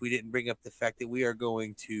remiss if we didn't bring up the fact that we are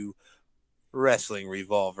going to Wrestling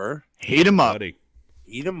Revolver. Heat 'em up.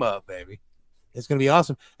 Heat 'em up, baby. It's going to be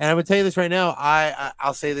awesome. And I'm going to tell you this right now.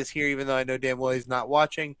 I'll say this here, even though I know damn well he's not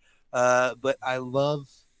watching. But I love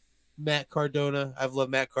Matt Cardona. I've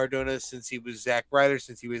loved Matt Cardona since he was Zack Ryder,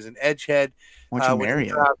 since he was an Edgehead. Why don't you marry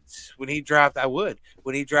him? When he dropped, I would.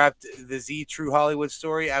 When he dropped the Z True Hollywood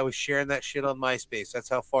Story, I was sharing that shit on MySpace. That's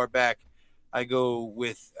how far back I go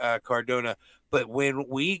with Cardona. But when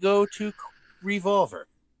we go to Revolver,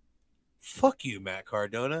 fuck you, Matt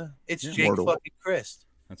Cardona. It's Jake fucking Christ.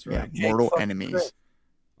 That's right. Yeah, mortal enemies. Christ.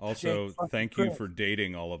 Also, thank you for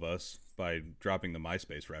dating all of us by dropping the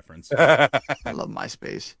MySpace reference. I love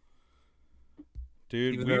MySpace.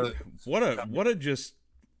 Dude, what a just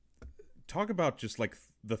talk about just like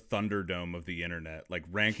the Thunderdome of the internet, like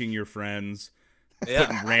ranking your friends,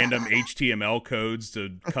 putting random HTML codes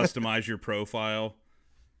to customize your profile.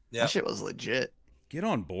 Yeah, that shit was legit. Get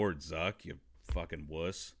on board, Zuck, you fucking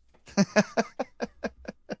wuss.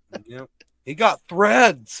 Yep. He got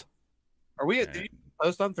Threads. Are we? Did you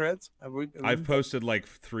post on Threads? I've posted like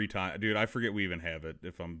 3 times, dude. I forget we even have it.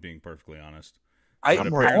 If I'm being perfectly honest. But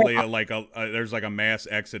apparently, there's like a mass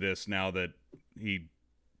exodus now that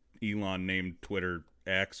Elon named Twitter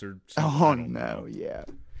X or something. Oh no, yeah.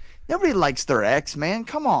 Nobody likes their X, man.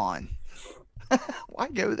 Come on. Why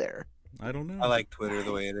go there? I don't know. I like Twitter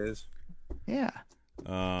the way it is. Yeah.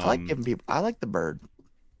 I like giving people. I like the bird.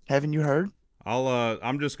 Haven't you heard?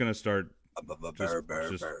 I'm just gonna start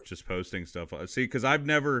just posting stuff. See, because I'm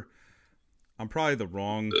probably the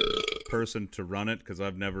wrong person to run it because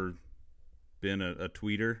I've never been a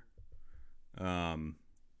tweeter. And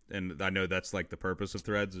I know that's like the purpose of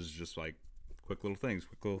Threads is just like quick little things.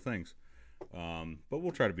 But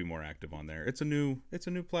we'll try to be more active on there. It's a new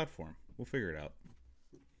platform. We'll figure it out.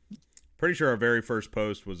 Pretty sure our very first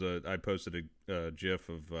post was I posted a GIF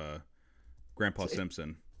of Grandpa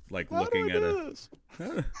Simpson, like looking at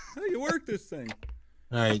how do you work this thing?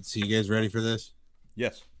 All right, so you guys ready for this?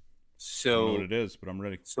 Yes. So I don't know what it is, but I'm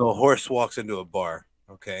ready. So a horse walks into a bar.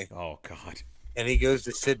 Okay. Oh God. And he goes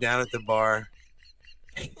to sit down at the bar.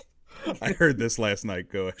 I heard this last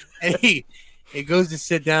night. Go ahead. And he goes to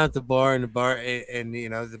sit down at the bar, and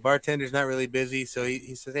the bartender's not really busy, so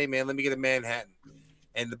he says, "Hey man, let me get a Manhattan."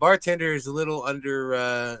 And the bartender is a little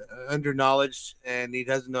under knowledged, and he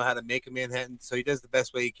doesn't know how to make a Manhattan, so he does the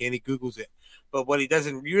best way he can. He Googles it, but what he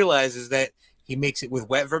doesn't realize is that he makes it with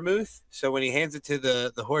wet vermouth. So when he hands it to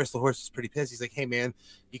the horse is pretty pissed. He's like, "Hey man,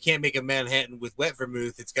 you can't make a Manhattan with wet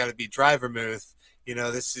vermouth. It's got to be dry vermouth. You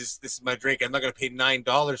know, this is my drink. I'm not gonna pay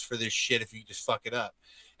 $9 for this shit if you just fuck it up."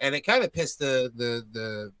 And it kind of pissed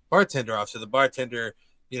the bartender off. So the bartender,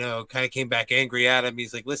 kind of came back angry at him.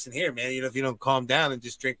 He's like, "Listen here, man. If you don't calm down and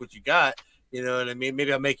just drink what you got, you know what I mean?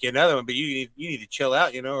 Maybe I'll make you another one, but you need to chill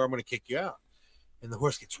out, or I'm gonna kick you out." And the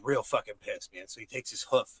horse gets real fucking pissed, man. So he takes his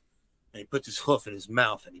hoof and he puts his hoof in his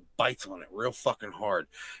mouth and he bites on it real fucking hard.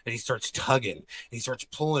 And he starts tugging and he starts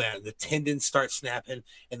pulling at it. The tendons start snapping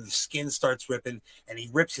and the skin starts ripping, and he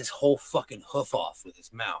rips his whole fucking hoof off with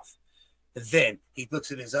his mouth. And then he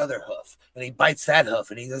looks at his other hoof and he bites that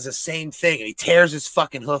hoof and he does the same thing and he tears his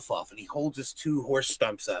fucking hoof off and he holds his 2 horse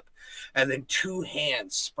stumps up, and then 2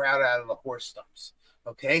 hands sprout out of the horse stumps.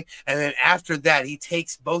 Okay. And then after that, he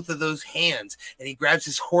takes both of those hands and he grabs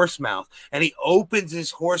his horse mouth and he opens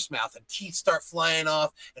his horse mouth and teeth start flying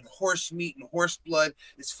off and horse meat and horse blood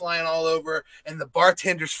is flying all over. And the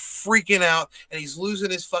bartender's freaking out and he's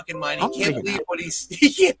losing his fucking mind. He can't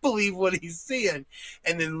believe what he's seeing.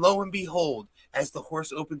 And then lo and behold, as the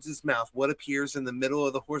horse opens his mouth, what appears in the middle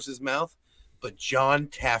of the horse's mouth? But John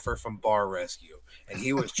Taffer from Bar Rescue. And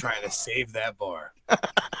he was trying to save that bar.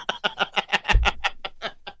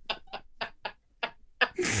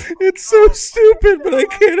 It's so stupid, but I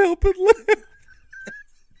can't help but laugh.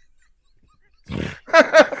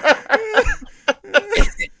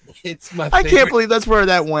 It's my favorite. I can't believe that's where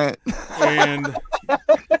that went. And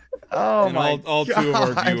my all two of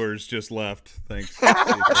our viewers just left. Thanks.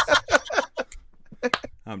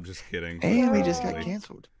 I'm just kidding. And we just got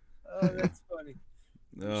canceled. Oh, that's funny.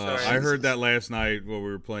 I heard that last night while we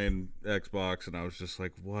were playing Xbox, and I was just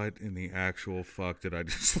like, what in the actual fuck did I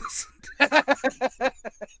just listen to?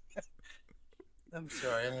 I'm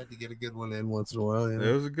sorry. I had to get a good one in once in a while. It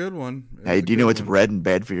was a good one. Hey, do you know what's red and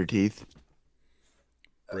bad for your teeth?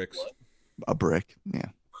 Bricks. A brick, yeah.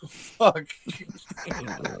 Fuck.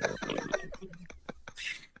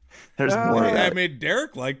 There's more. I mean,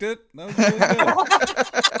 Derek liked it. That was really good.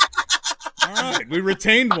 All right, we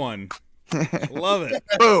retained one. Love it.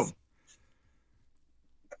 Boom.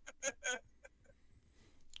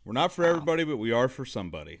 We're not for everybody, but we are for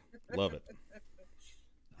somebody. Love it.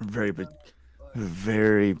 Very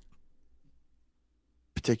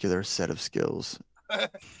particular set of skills.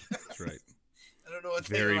 That's right. I don't know what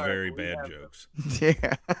very bad jokes.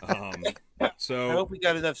 Yeah. So I hope we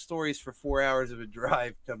got enough stories for 4 hours of a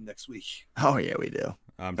drive come next week. Oh yeah, we do.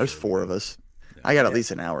 There's 4 of us. Yeah. I got at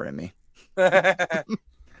least an hour in me.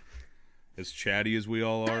 As chatty as we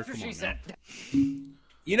all are, come on now.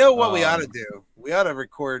 You know what we ought to do? We ought to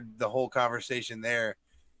record the whole conversation there,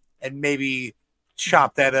 and maybe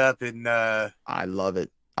chop that up. And I love it.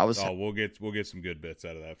 we'll get some good bits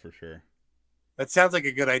out of that for sure. That sounds like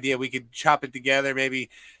a good idea. We could chop it together, maybe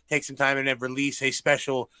take some time and then release a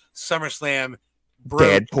special SummerSlam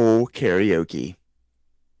Deadpool karaoke.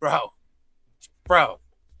 Bro.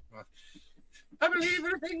 I believe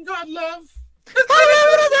in a thing God love.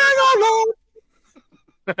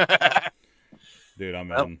 Dude,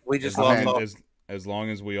 I'm in. We just as long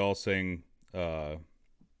as we all sing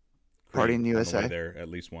Party in the USA there at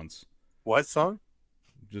least once. What song?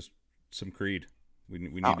 Just some Creed. We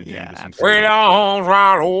need to jam to some Creed. We don't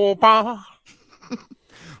ride open.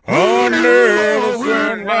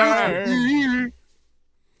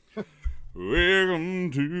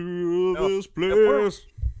 Welcome to this place.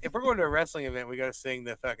 If we're going to a wrestling event, we got to sing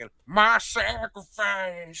the fucking My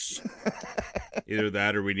Sacrifice. Either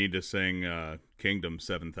that or we need to sing Kingdom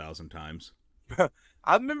 7,000 times.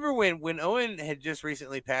 I remember when Owen had just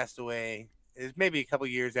recently passed away, it was maybe a couple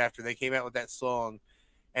years after, they came out with that song,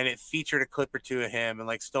 and it featured a clip or two of him and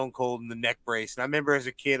like Stone Cold in the neck brace. And I remember as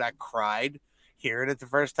a kid, I cried hearing it the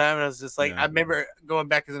first time. And I was just like, I remember going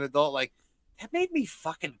back as an adult, like, that made me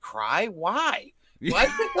fucking cry. Why? Why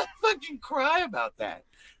did I fucking cry about that?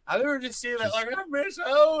 I remember just seeing that, like, I miss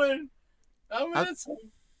Owen. I miss him.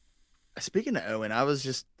 Speaking of Owen, I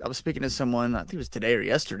was speaking to someone, I think it was today or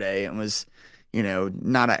yesterday, and was,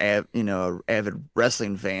 not a avid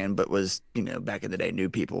wrestling fan, but was, back in the day, knew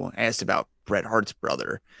people, asked about Bret Hart's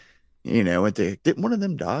brother. Did one of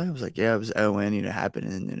them die? I was like, yeah, it was Owen,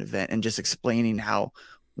 happened in an event, and just explaining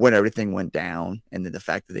when everything went down, and then the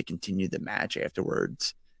fact that they continued the match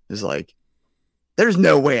afterwards is like, there's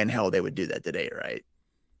no way in hell they would do that today, right?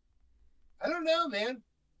 I don't know, man.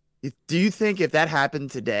 Do you think if that happened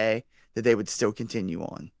today that they would still continue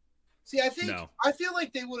on? See, I feel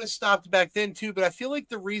like they would have stopped back then too, but I feel like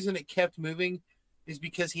the reason it kept moving is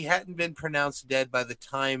because he hadn't been pronounced dead by the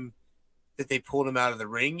time that they pulled him out of the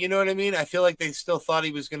ring. You know what I mean? I feel like they still thought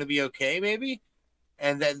he was going to be okay, maybe.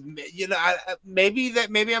 And that,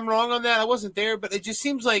 maybe I'm wrong on that. I wasn't there, but it just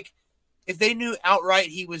seems like if they knew outright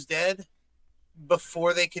he was dead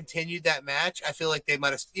before they continued that match, I feel like they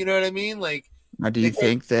might have, you know what I mean? Like, now, do you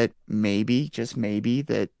think that maybe, just maybe,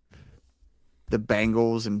 that the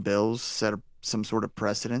Bengals and Bills set up some sort of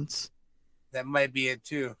precedence? That might be it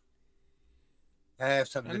too. I have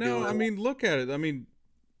something to do with it. I mean, look at it. I mean,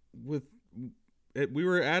 we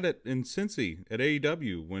were at it in Cincy at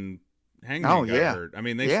AEW when Hangman got hurt. I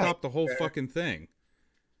mean, they stopped the whole fucking thing.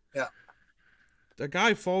 Yeah. The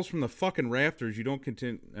guy falls from the fucking rafters. You don't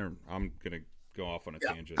continue. I'm gonna go off on a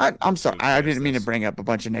tangent. I'm sorry. I didn't mean to bring up a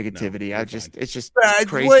bunch of negativity. No, it's just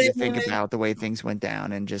crazy to think about the way things went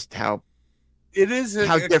down and just how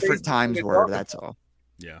different times were. That's all.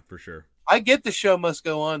 Yeah, for sure. I get the show must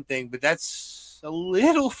go on thing, but that's a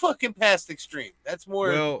little fucking past extreme. That's more.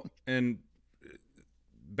 Well, and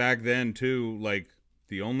back then too, like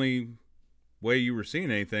the only way you were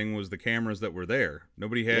seeing anything was the cameras that were there.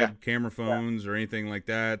 Nobody had camera phones or anything like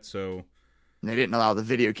that, so they didn't allow the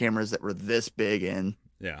video cameras that were this big in.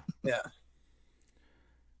 Yeah.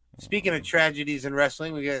 Speaking of tragedies in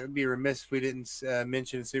wrestling, we got to be remiss if we didn't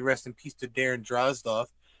mention and say rest in peace to Darren Drozdov.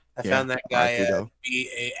 I found that guy to be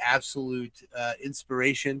an absolute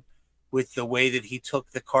inspiration with the way that he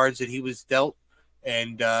took the cards that he was dealt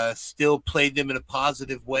and still played them in a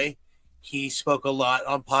positive way. He spoke a lot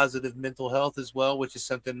on positive mental health as well, which is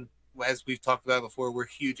something, as we've talked about before, we're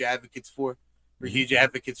huge advocates for. We're huge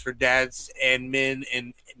advocates for dads and men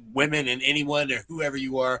and women and anyone or whoever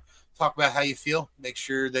you are. Talk about how you feel. Make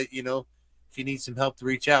sure that, if you need some help to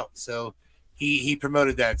reach out. So he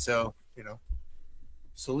promoted that. So,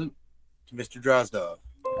 salute to Mr. Drozdov.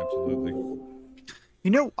 Absolutely.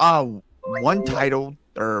 One title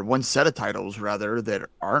or one set of titles rather that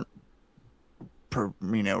aren't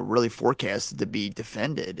really forecasted to be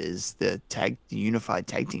defended is the Unified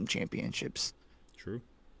Tag Team Championships. True.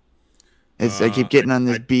 They keep getting on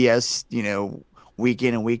this BS, week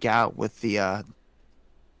in and week out with the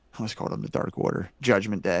what's called them, the Dark Order,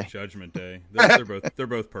 Judgment Day. They're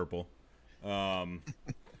both purple.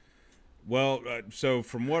 Well, so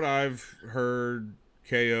from what I've heard,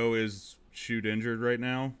 KO is shoot injured right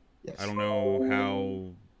now. Yes. I don't know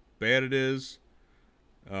how bad it is.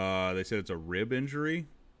 They said it's a rib injury,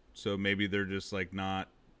 so maybe they're just like not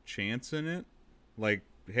chancing it, like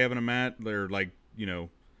having a match. They're like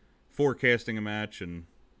forecasting a match, and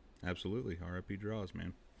absolutely RIP Draws,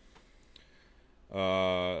 man.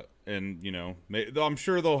 And I'm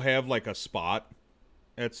sure they'll have like a spot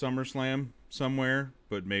at SummerSlam somewhere,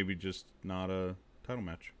 but maybe just not a title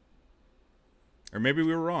match. Or maybe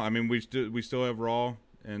we were wrong. I mean, we still have Raw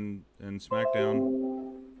and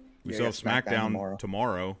SmackDown. We still have SmackDown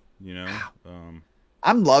tomorrow.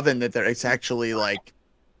 I'm loving that it's actually like,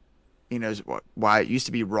 why it used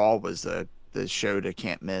to be Raw was the show to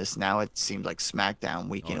can't miss. Now it seems like SmackDown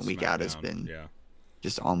week in and week out has been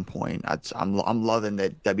just on point. I'm loving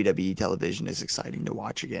that WWE television is exciting to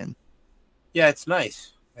watch again. Yeah, it's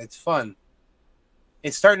nice. It's fun.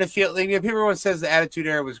 It's starting to feel like everyone says the Attitude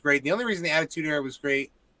Era was great. The only reason the Attitude Era was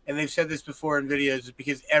great, and they've said this before in videos, is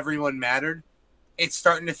because everyone mattered. It's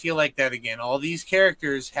starting to feel like that again. All these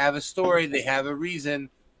characters have a story. They have a reason.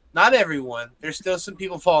 Not everyone. There's still some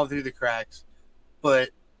people falling through the cracks. But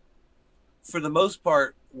for the most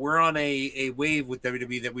part, we're on a wave with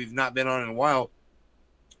WWE that we've not been on in a while,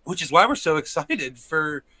 which is why we're so excited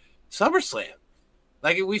for SummerSlam.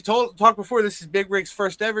 Like we've talked before, this is Big Rig's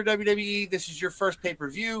first ever WWE. This is your first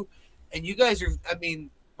pay-per-view. And you guys are,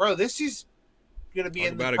 bro, this is going to be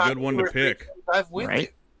in about the a good one to pick. I've went to.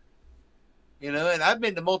 And I've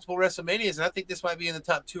been to multiple WrestleManias, and I think this might be in the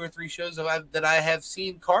top 2 or 3 shows that I have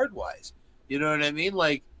seen card-wise. You know what I mean?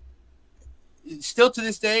 Like, still to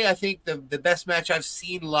this day, I think the best match I've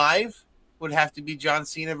seen live would have to be John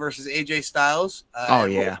Cena versus AJ Styles.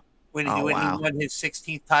 When he won his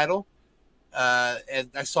 16th title.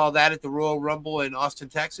 And I saw that at the Royal Rumble in Austin,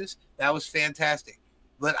 Texas. That was fantastic.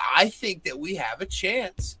 But I think that we have a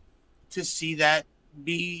chance to see that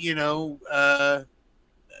be,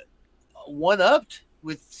 one-upped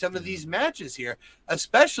with some of these matches here,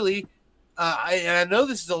 especially I know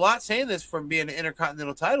this is a lot saying this from being an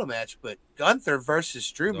Intercontinental title match, but Gunther versus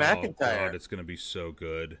Drew McIntyre. God, it's going to be so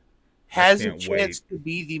good. Has a chance to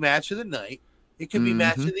be the match of the night. It could be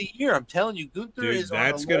match of the year. I'm telling you, Gunther is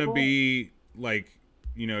that's going to be like,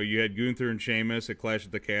 you had Gunther and Sheamus at Clash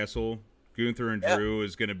at the Castle. Gunther and Drew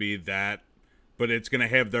is going to be that, but it's going to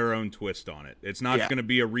have their own twist on it. It's not going to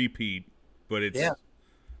be a repeat, but it's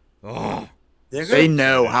they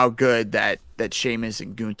know how good that Sheamus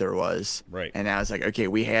and Gunther was. Right. And now it's like, okay,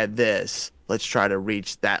 we had this. Let's try to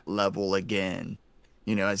reach that level again.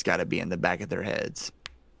 It's got to be in the back of their heads.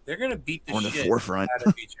 They're going to beat the shit forefront out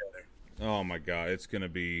of each other. Oh, my God. It's going to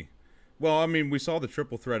be... Well, I mean, we saw the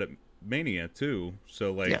triple threat at Mania, too.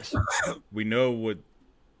 So, we know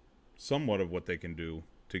somewhat of what they can do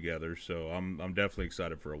together. So, I'm definitely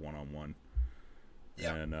excited for a one-on-one.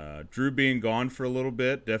 Yeah. And Drew being gone for a little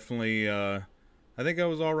bit, definitely, I think that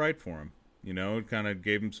was all right for him. It kind of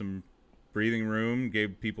gave him some breathing room,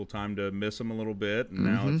 gave people time to miss him a little bit, and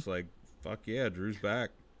now it's like, fuck yeah, Drew's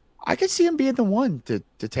back. I could see him being the one to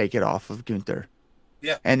take it off of Gunther.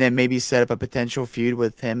 Yeah. And then maybe set up a potential feud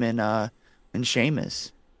with him and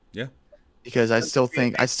Sheamus. Yeah. Because I'd still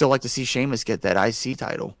like to see Sheamus get that IC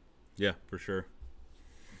title. Yeah, for sure.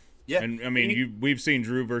 Yeah. And I mean, we've seen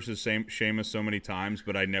Drew versus Sheamus so many times,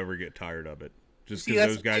 but I never get tired of it. just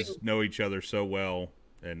because those guys know each other so well,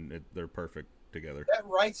 and they're perfect together. That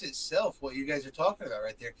writes itself what you guys are talking about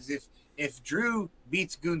right there. Because if Drew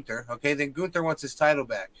beats Gunther, okay, then Gunther wants his title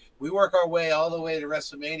back. We work our way all the way to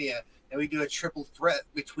WrestleMania, and we do a triple threat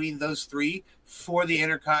between those three for the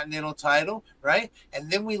Intercontinental title, right?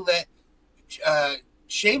 And then we let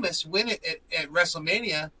Sheamus win it at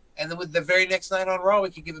WrestleMania, and then with the very next night on Raw, we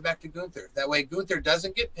can give it back to Gunther. That way, Gunther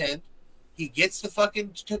doesn't get pinned. He gets the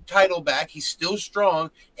fucking title back. He's still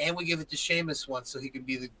strong, and we give it to Sheamus once, so he can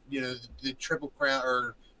be the Triple Crown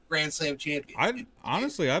or Grand Slam champion.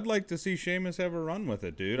 I'd like to see Sheamus have a run with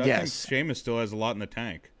it, dude. I think Sheamus still has a lot in the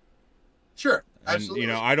tank. Sure, and,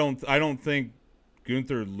 absolutely. I don't think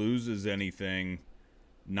Gunther loses anything.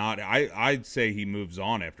 I'd say he moves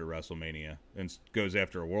on after WrestleMania and goes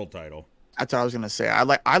after a world title. That's what I was gonna say.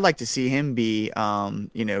 I'd like to see him be, kind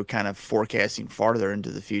of forecasting farther into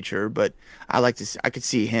the future. But I could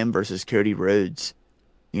see him versus Cody Rhodes,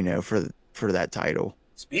 for that title.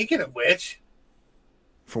 Speaking of which,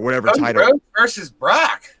 for whatever Cody title Rhodes versus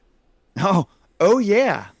Brock. Oh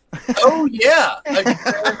yeah. Oh yeah.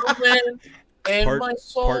 And my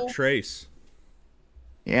soul. Part Trace.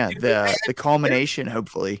 Yeah, the culmination,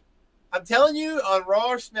 hopefully. I'm telling you, on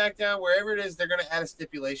Raw or SmackDown, wherever it is, they're going to add a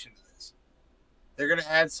stipulation to this. They're going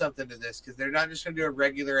to add something to this because they're not just going to do a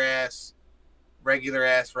regular ass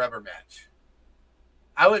rubber match.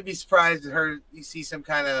 I wouldn't be surprised if you see some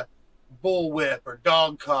kind of bullwhip or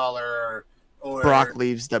dog collar or Brock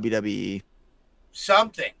leaves WWE.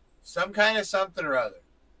 Something, some kind of something or other.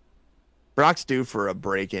 Brock's due for a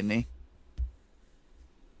break, isn't he?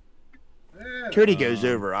 Cody goes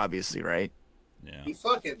over, obviously, right? Yeah. He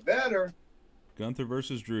fucking better. Gunther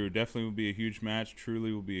versus Drew definitely will be a huge match.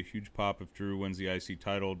 Truly will be a huge pop if Drew wins the IC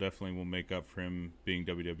title. Definitely will make up for him being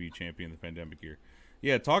WWE champion in the pandemic year.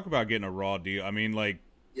 Yeah, talk about getting a Raw deal. I mean,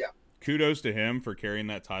 kudos to him for carrying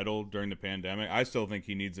that title during the pandemic. I still think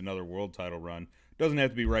he needs another world title run. Doesn't have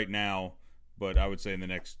to be right now, but I would say in the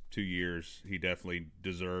next 2 years, he definitely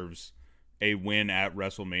deserves a win at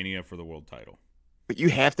WrestleMania for the world title. But you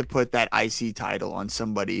have to put that IC title on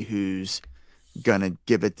somebody who's gonna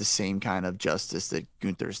give it the same kind of justice that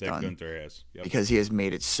Gunther's done. Gunther has, because he has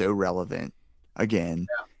made it so relevant again,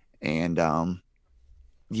 and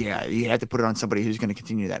you have to put it on somebody who's going to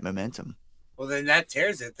continue that momentum. Well, then that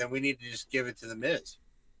tears it. Then we need to just give it to the Miz.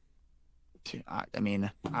 I mean,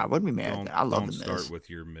 I wouldn't be mad at that. I love the Miz. Don't start with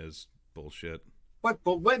your Miz bullshit. What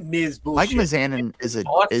Miz bullshit? Mike Mizanin is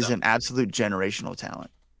an absolute generational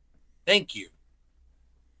talent. Thank you.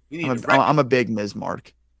 I'm a big Miz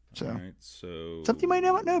mark. So, right, so something you might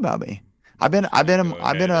not know about me. I've been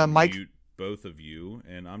a Mike. Mute both of you,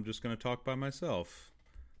 and I'm just going to talk by myself.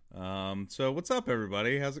 So what's up,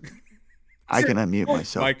 everybody? How's it? I can unmute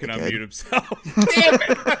myself. Mike can unmute himself. Damn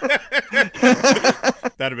it!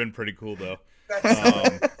 That'd have been pretty cool, though.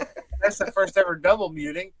 That's the first ever double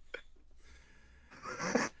muting.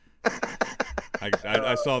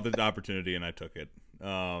 I saw the opportunity and I took it.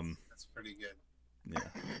 That's pretty good. Yeah.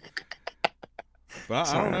 But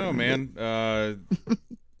I don't know, man.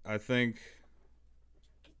 I think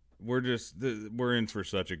we're in for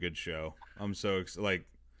such a good show. I'm so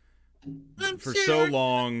for so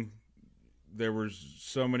long there were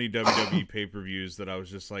so many WWE pay-per-views that I was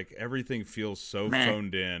just like, everything feels so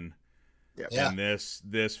phoned in. Yeah. And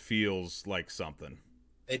this feels like something.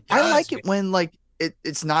 I like it when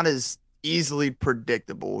it's not as easily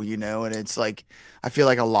predictable, and it's like I feel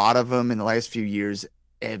like a lot of them in the last few years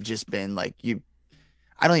have just been like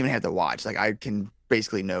I don't even have to watch. Like I can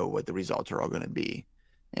basically know what the results are all going to be,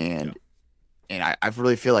 and I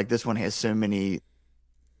really feel like this one has so many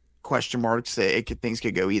question marks that things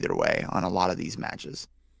could go either way on a lot of these matches.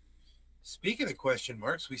 Speaking of question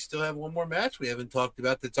marks, we still have one more match we haven't talked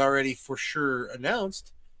about that's already for sure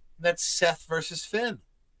announced. And that's Seth versus Finn.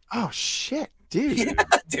 Oh shit, dude! Yeah,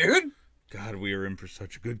 dude. God, we are in for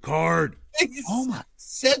such a good card. Oh my!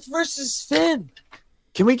 Seth versus Finn.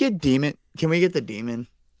 Can we get Demon? Can we get the Demon?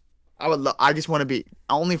 I just want to be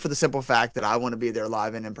only for the simple fact that I want to be there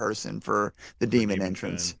live and in person for the Demon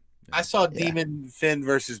entrance. Yeah. I saw Demon Finn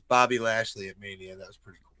versus Bobby Lashley at Mania. That was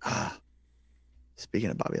pretty cool. Speaking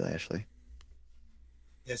of Bobby Lashley,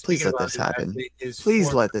 please let this happen.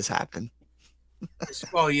 Please let this happen.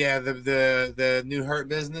 Oh yeah, the new Hurt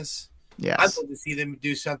Business. Yes, I'd love to see them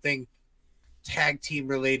do something tag team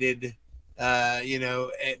related.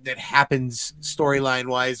 That happens storyline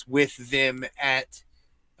wise with them at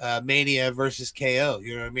Mania versus KO.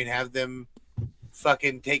 You know what I mean? Have them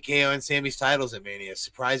fucking take KO and Sammy's titles at Mania.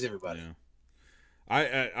 Surprise everybody.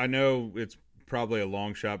 Yeah. I know it's probably a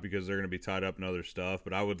long shot because they're going to be tied up in other stuff,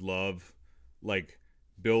 but I would love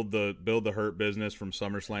build the Hurt Business from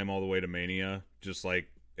SummerSlam all the way to Mania, just like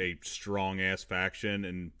a strong ass faction,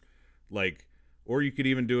 and like, or you could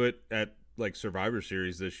even do it at like Survivor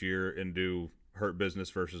Series this year and do Hurt Business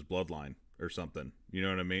versus Bloodline or something. You know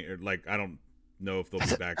what I mean? Or like, I don't know if they'll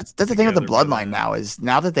be back. That's the thing with the together by bloodline then. now is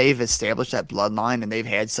now that they've established that bloodline and they've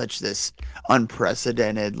had such this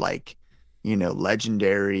unprecedented, like,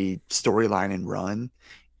 legendary storyline and run.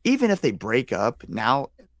 Even if they break up now,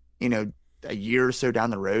 a year or so down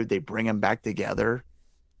the road, they bring them back together.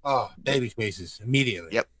 Oh, baby faces immediately.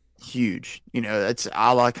 Yep, huge. That's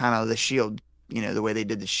a la kind of the Shield. The way they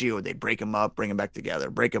did the Shield, they break them up, bring them back together,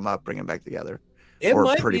 break them up, bring them back together. It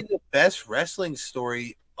might be the best wrestling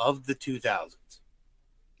story of the 2000s.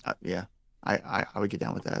 Yeah, I would get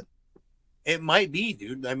down with that. It might be,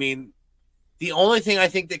 dude. I mean, the only thing I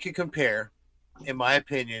think that could compare, in my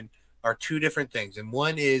opinion, are two different things. And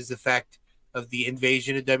one is the fact of the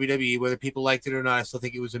invasion of WWE, whether people liked it or not. I still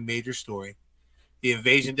think it was a major story. The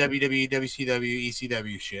invasion WWE, WCW,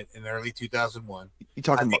 ECW shit in early 2001. You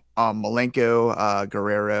talking about Malenko,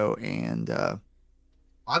 Guerrero, and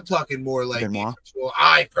I'm talking more like Benoit?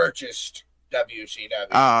 I purchased WCW.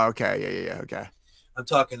 Oh, okay. Yeah, okay. I'm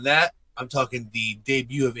talking that. I'm talking the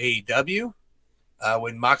debut of AEW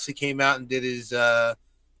when Moxley came out and did his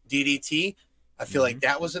DDT. I feel like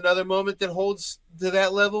that was another moment that holds to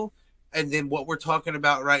that level. And then what we're talking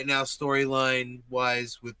about right now, storyline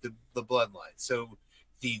wise, with the bloodline. So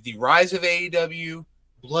the rise of AEW,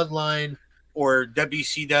 bloodline, or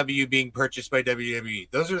WCW being purchased by WWE.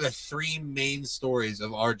 Those are the three main stories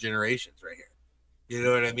of our generations right here. You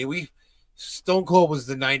know what I mean? Stone Cold was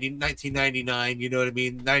the 1999, you know what I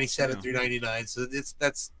mean? 97 through 99. So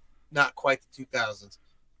that's not quite the 2000s.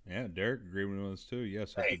 Yeah, Derek agreed with us too.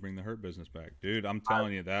 Yes, I could bring the Hurt Business back. Dude, I'm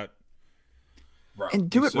telling you that. And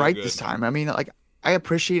do it right this time. I mean, like, I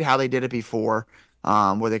appreciate how they did it before,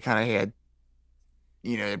 where they kind of had,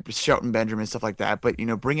 Shelton Benjamin, stuff like that. But,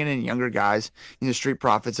 bringing in younger guys, Street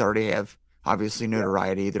Profits already have, obviously,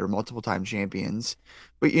 notoriety. They're multiple-time champions.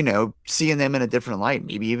 But, seeing them in a different light,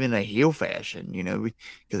 maybe even a heel fashion,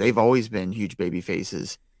 because they've always been huge baby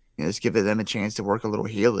faces. Just give them a chance to work a little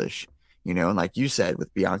heelish, and like you said,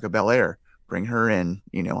 with Bianca Belair, bring her in,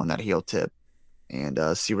 on that heel tip.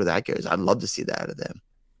 And see where that goes. I'd love to see that out of them.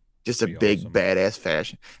 Just a big, awesome, badass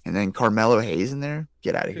fashion. And then Carmelo Hayes in there?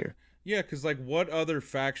 Get out of here. Yeah, because, like, what other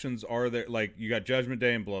factions are there? Like, you got Judgment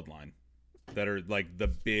Day and Bloodline that are, like, the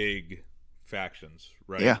big factions,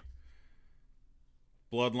 right? Yeah.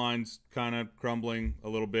 Bloodline's kind of crumbling a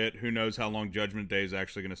little bit. Who knows how long Judgment Day is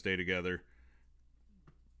actually going to stay together.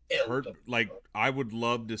 I would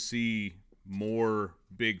love to see more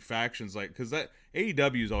big factions, like, because that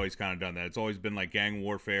AEW's always kind of done that. It's always been like gang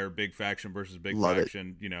warfare, big faction versus big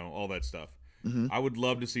faction, all that stuff. I would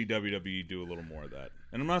love to see WWE do a little more of that.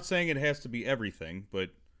 And I'm not saying it has to be everything, but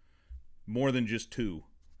more than just two,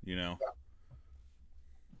 Yep.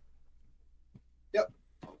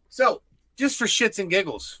 So, just for shits and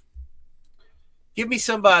giggles, give me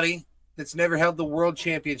somebody that's never held the world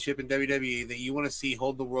championship in WWE that you want to see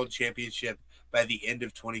hold the world championship by the end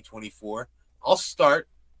of 2024. I'll start,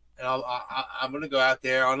 and I'm going to go out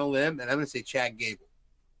there on a limb, and I'm going to say Chad Gable.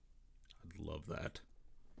 I'd love that.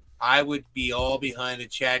 I would be all behind a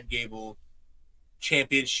Chad Gable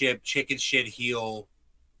championship, chicken shit heel.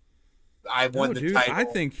 I won the title. I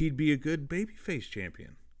think he'd be a good babyface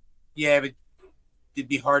champion. Yeah, but it'd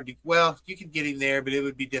be hard to. Well, you could get him there, but it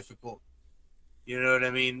would be difficult. You know what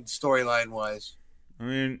I mean? Storyline wise. I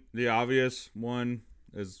mean, the obvious one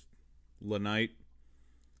is LaKnight.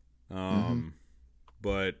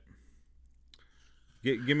 But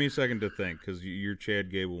give me a second to think, because your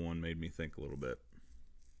Chad Gable one made me think a little bit.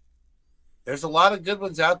 There's a lot of good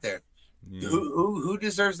ones out there. Yeah. Who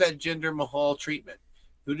deserves that Jinder Mahal treatment?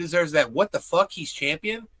 Who deserves that? What the fuck? He's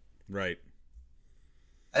champion, right?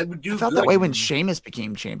 I would do. I felt that way when Sheamus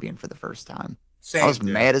became champion for the first time. I was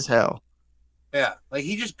mad as hell. Yeah, like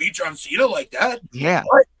he just beat John Cena like that. Yeah,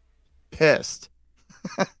 what? Pissed.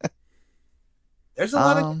 There's a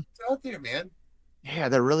lot of things out there, man. Yeah,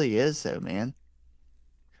 there really is, though, man.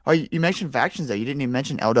 Oh, you mentioned factions, though. You didn't even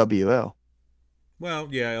mention LWO. Well,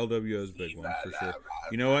 yeah, LWO is a big one for sure.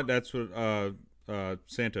 You know what? That's what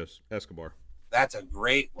Santos Escobar. That's a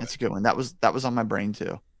great one. That's a good one. That was on my brain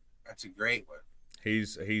too. That's a great one.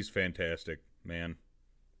 He's fantastic, man.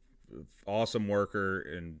 Awesome worker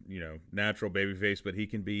and natural babyface, but he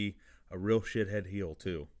can be a real shithead heel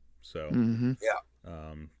too. So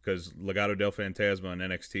yeah. Because Legado del Fantasma on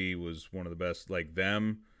NXT was one of the best. Like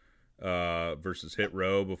them versus Hit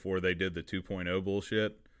Row before they did the 2.0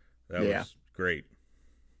 bullshit. That was great.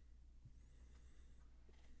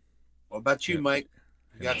 What about you, Mike?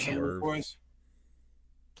 You got something for us?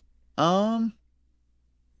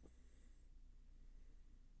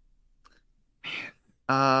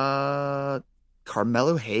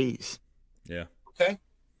 Carmelo Hayes. Yeah. Okay.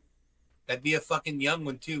 That'd be a fucking young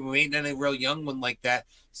one too. We ain't done a real young one like that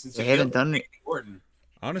since they haven't done it. Orton.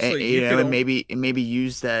 Honestly, and maybe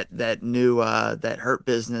use that new that Hurt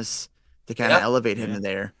Business to kind of elevate him to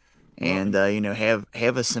there, and have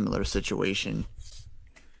a similar situation.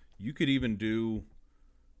 You could even do,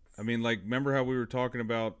 I mean, like, remember how we were talking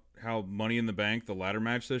about how Money in the Bank, the ladder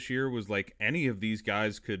match this year, was like any of these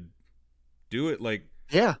guys could do it. Like,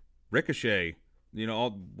 Ricochet,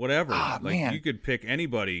 whatever. Man. You could pick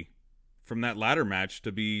anybody from that ladder match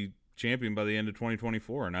to be champion by the end of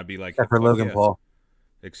 2024, and I'd be like, except for Logan Paul.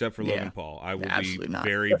 Except for Logan Paul. I would be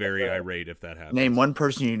very, very irate if that happens. Name one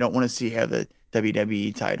person you don't want to see have the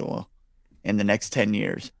WWE title in the next 10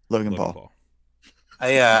 years. Logan Paul.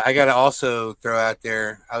 I got to also throw out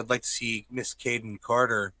there, I would like to see Miss Kaden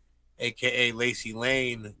Carter, a.k.a. Lacey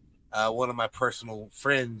Lane, one of my personal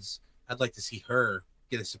friends. I'd like to see her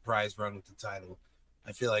get a surprise run with the title.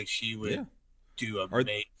 I feel like she would do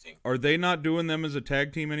amazing. Are they not doing them as a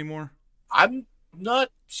tag team anymore? I'm not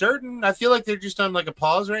certain. I feel like they're just on like a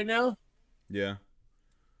pause right now. Yeah.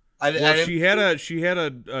 She had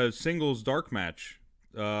a singles dark match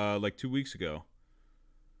like 2 weeks ago.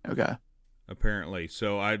 Okay. Apparently.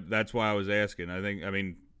 So that's why I was asking. I'd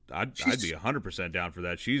be 100% down for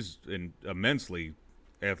that. She's immensely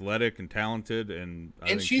athletic and talented, and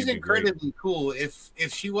she's incredibly cool.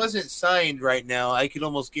 If she wasn't signed right now, I could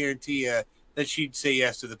almost guarantee you that she'd say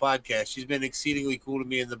yes to the podcast. She's been exceedingly cool to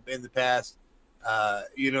me in the past.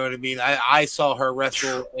 You know what I mean? I saw her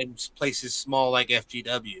wrestle in places small like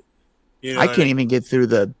FGW. I can't even get through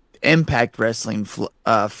the Impact Wrestling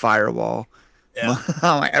firewall. Yeah.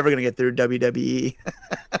 How am I ever gonna get through WWE?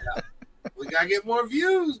 We gotta get more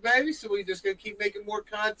views, baby. So we just gonna keep making more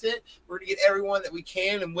content. We're gonna get everyone that we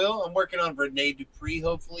can and will. I'm working on Renee Dupree,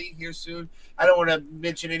 hopefully here soon. I don't want to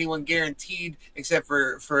mention anyone guaranteed except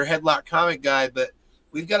for Headlock Comic Guy, but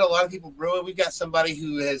we've got a lot of people brewing. We've got somebody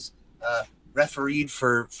who has refereed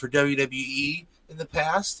for WWE in the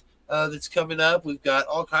past that's coming up. We've got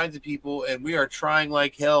all kinds of people, and we are trying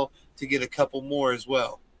like hell to get a couple more as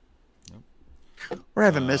well. We're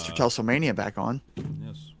having Mr. Telsomania back on.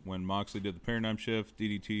 Yes, when Moxley did the paradigm shift,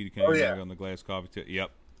 DDT to Kenny Omega on the glass coffee tip. Yep,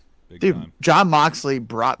 big dude, time. John Moxley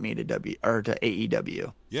brought me to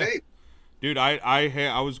AEW. Yeah, dude,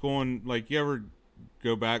 I was going, like, you ever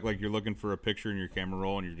go back, like, you're looking for a picture in your camera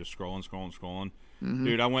roll and you're just scrolling. Mm-hmm.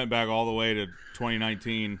 Dude, I went back all the way to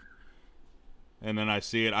 2019, and then I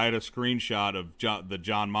see it. I had a screenshot of the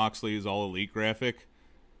John Moxley's All Elite graphic.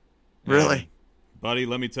 Really? Buddy,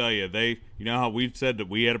 let me tell you, you know how we said that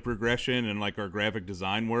we had a progression and like our graphic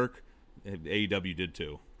design work? AEW did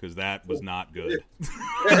too, because that was not good.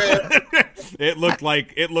 It looked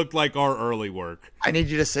like our early work. I need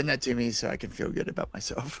you to send that to me so I can feel good about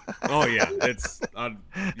myself. Oh yeah, yes,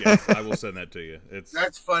 I will send that to you.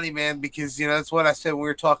 That's funny, man, because that's what I said when we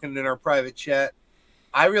were talking in our private chat.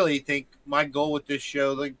 I really think my goal with this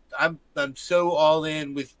show, like I'm so all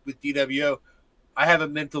in with DWO. I have a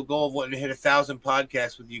mental goal of wanting to hit 1,000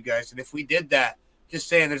 podcasts with you guys. And if we did that, just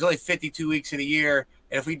saying there's only 52 weeks in a year.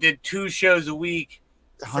 And if we did 2 shows a week,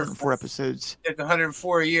 104 episodes. It's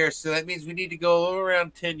 104 a year. So that means we need to go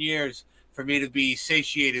around 10 years for me to be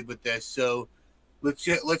satiated with this. So let's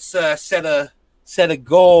set a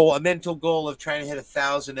goal, a mental goal of trying to hit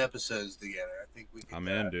 1,000 episodes together. I think we can. I'm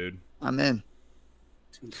in, dude. I'm in.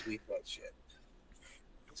 Too sweet that shit.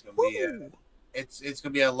 It's gonna be It's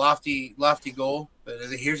gonna be a lofty goal, but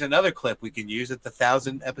here's another clip we can use at the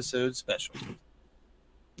 1,000 episode special.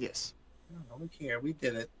 Yes. I don't care. We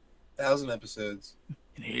did it. 1,000 episodes.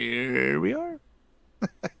 And here we are.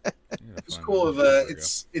 It's cool of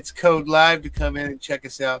it's Code Live to come in and check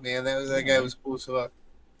us out, man. That guy was cool as fuck.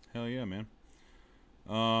 Hell yeah, man.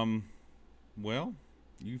 Well,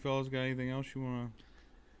 you fellas got anything else you want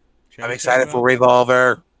to? I'm excited for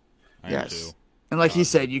Revolver. Yes. And like he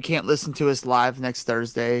said, you can't listen to us live next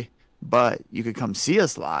Thursday, but you could come see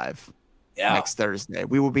us live next Thursday.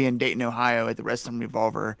 We will be in Dayton, Ohio at the Wrestling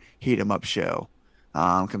Revolver Heat 'em Up show.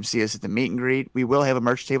 Come see us at the meet and greet. We will have a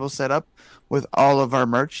merch table set up with all of our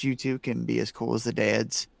merch. You two can be as cool as the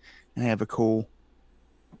dads and have a cool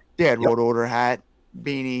Dad World Order hat,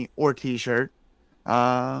 beanie, or T-shirt.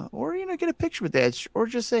 Or, get a picture with dads or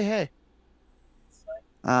just say hey.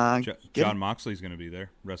 John Moxley's going to be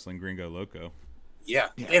there, Wrestling Gringo Loco. Yeah.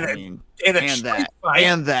 I mean.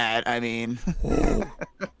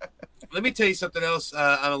 Let me tell you something else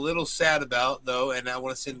I'm a little sad about, though, and I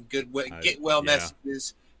want to send get well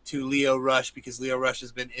messages to Leo Rush because Leo Rush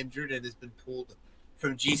has been injured and has been pulled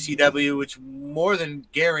from GCW, which more than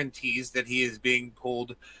guarantees that he is being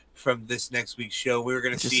pulled from this next week's show. We were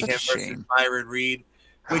going to see him versus Myron Reed,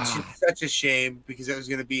 which is such a shame because that was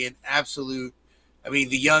going to be an absolute. I mean,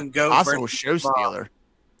 the young goat also show stealer.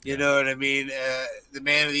 You know what I mean? The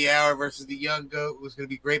man of the hour versus the young goat was going to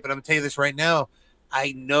be great. But I'm going to tell you this right now.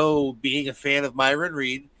 I know, being a fan of Myron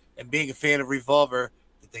Reed and being a fan of Revolver,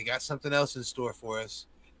 that they got something else in store for us.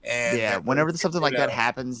 And yeah, whenever something like that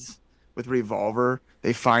happens with Revolver,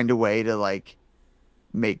 they find a way to like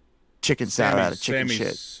make chicken salad out of chicken Sammy's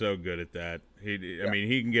shit. So good at that. I mean,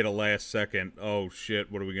 he can get a last second, oh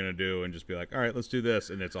shit, what are we gonna do? And just be like, all right, let's do this,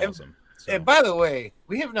 and it's awesome. So. And by the way,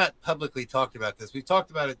 we have not publicly talked about this. We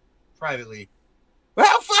talked about it privately. But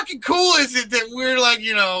how fucking cool is it that we're like,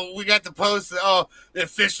 you know, we got the post, the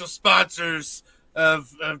official sponsors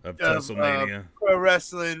of WrestleMania, Pro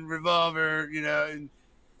Wrestling, Revolver, you know, and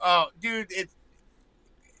dude, it's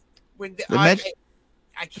when I can't.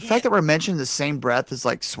 The fact that we're mentioning the same breath as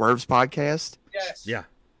like Swerve's podcast. Yes. Yeah.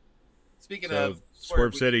 Speaking of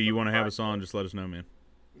Swerve City, you want to have us on? Just let us know, man.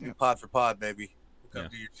 Pod for pod, baby. We'll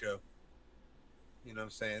come to your show. You know what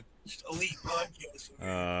I'm saying? Just elite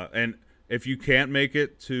podcast. And if you can't make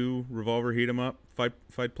it to Revolver Heat 'em Up, Fight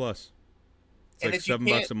Plus. It's like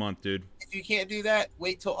 $7 a month, dude. If you can't do that,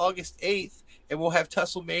 wait till August 8th, and we'll have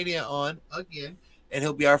Tusslemania on again, and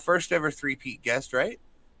he'll be our first ever three-peat guest, right?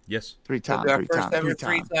 Yes. Three-time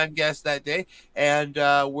guest that day, and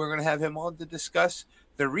we're going to have him on to discuss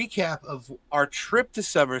the recap of our trip to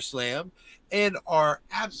SummerSlam and our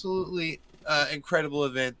absolutely incredible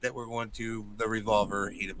event that we're going to, the Revolver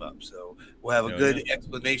Heat 'em Up. So we'll have a good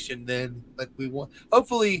explanation then, like we want.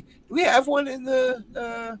 Hopefully, do we have one in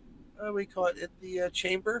the we call it in the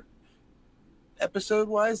chamber episode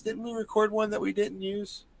wise? Didn't we record one that we didn't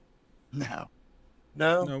use? No,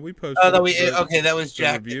 we posted. Oh no, that was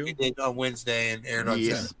Jack that we did on Wednesday and aired on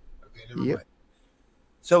Saturday. Okay, never mind.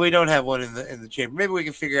 So we don't have one in the chamber. Maybe we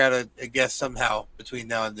can figure out a guest somehow between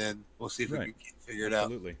now and then. We'll see if we can figure it out.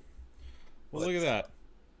 Absolutely. Well, look at that.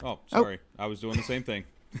 Oh, sorry. I was doing the same thing.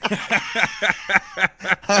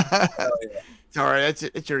 Sorry,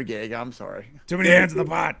 it's your gig. I'm sorry. Too many hands in the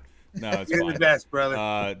pot. No, it's You're fine. the best,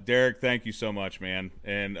 brother. Derek, thank you so much, man.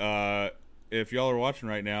 And if y'all are watching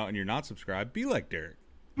right now and you're not subscribed, be like Derek.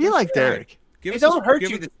 Be like Derek. It don't hurt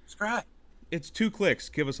you to subscribe. It's 2 clicks.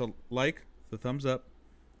 Give us a like, the thumbs up,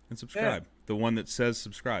 and subscribe. Yeah. The one that says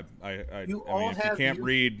subscribe. I mean, if you can't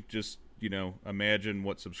read, just imagine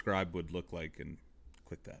what subscribe would look like and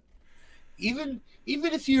click that. Even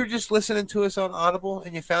if you're just listening to us on Audible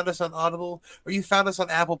and you found us on Audible, or you found us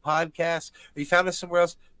on Apple Podcasts, or you found us somewhere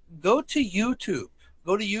else, go to YouTube.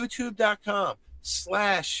 Go to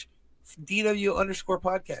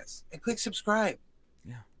youtube.com/DW_podcast and click subscribe.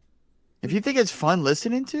 Yeah. If you think it's fun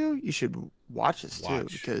listening to, you should watch us too,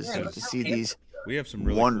 because to see these we have some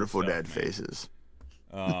really wonderful cool stuff, dead faces.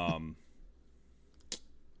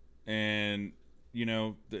 And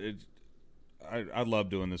I love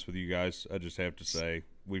doing this with you guys. I just have to say,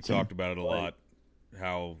 we've talked about it a lot.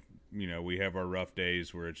 How we have our rough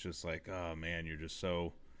days where it's just like, oh man, you're just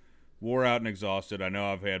so wore out and exhausted. I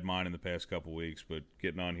know I've had mine in the past couple weeks, but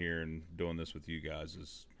getting on here and doing this with you guys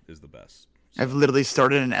is the best. So. I've literally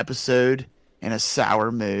started an episode in a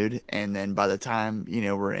sour mood, and then by the time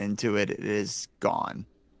we're into it, it is gone.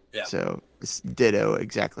 Yeah. So it's ditto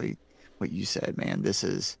exactly what you said, man. This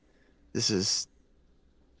is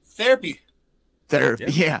therapy.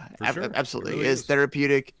 Yeah, sure. Absolutely. It really is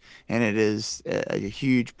therapeutic, and it is a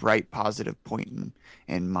huge, bright, positive point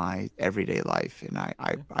in my everyday life. And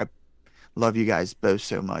I love you guys both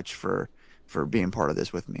so much for being part of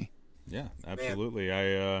this with me. Yeah, absolutely.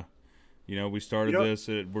 Man. We started this.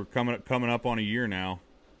 We're coming up on a year now.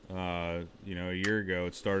 A year ago,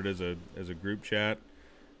 it started as a group chat,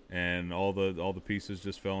 and all the pieces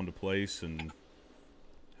just fell into place. And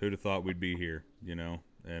who'd have thought we'd be here?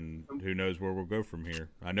 And who knows where we'll go from here.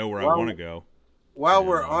 I know where I want to go. While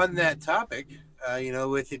we're on that topic,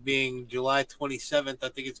 with it being July 27th, I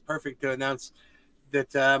think it's perfect to announce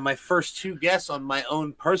that my first 2 guests on my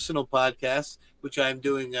own personal podcast, which I'm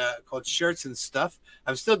doing called Shirts and Stuff.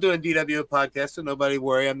 I'm still doing DW podcast, so nobody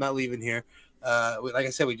worry. I'm not leaving here. Like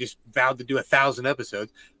I said, we just vowed to do 1,000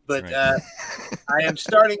 episodes. But right. I am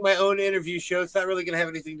starting my own interview show. It's not really going to have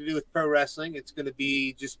anything to do with pro wrestling. It's going to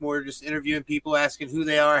be just interviewing people, asking who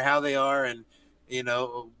they are, how they are, and,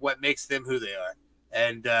 what makes them who they are.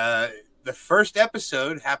 And the first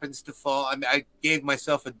episode happens to fall. I gave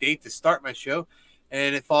myself a date to start my show,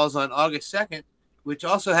 and it falls on August 2nd, which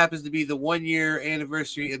also happens to be the 1-year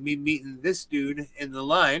anniversary of me meeting this dude in the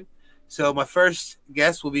line. So my first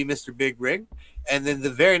guest will be Mr. Big Rig. And then the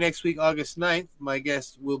very next week, August 9th, my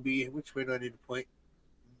guest will be, which way do I need to point?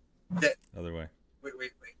 Other way. Wait.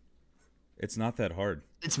 It's not that hard.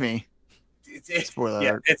 It's me. Spoiler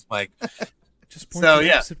alert. It's Mike. Just point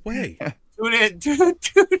the opposite way. Tune in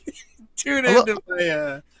to my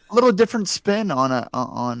a little different spin on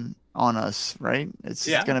us, right? It's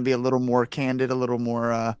going to be a little more candid, a little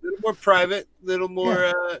more private, a little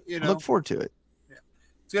more I look forward to it. Yeah.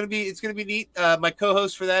 It's gonna be neat. My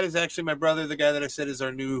co-host for that is actually my brother, the guy that I said is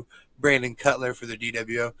our new Brandon Cutler for the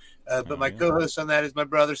DWO. But my co-host on that is my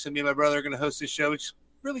brother. So me and my brother are going to host this show, which is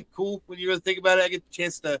really cool when you really think about it. I get the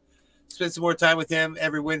chance to spend some more time with him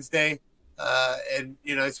every Wednesday. And,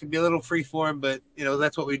 it's going to be a little free form, but,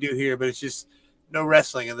 that's what we do here. But it's just no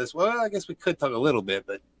wrestling in this. Well, I guess we could talk a little bit,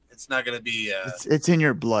 but it's not going to be. It's in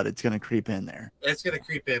your blood. It's going to creep in there. It's going to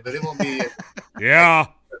creep in, but it won't be. Yeah.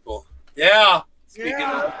 Yeah.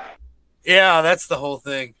 Yeah, that's the whole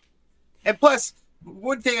thing. And plus,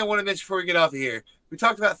 one thing I want to mention before we get off of here, we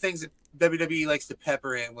talked about things that WWE likes to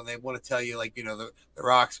pepper in when they want to tell you, like, the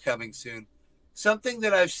Rock's coming soon. Something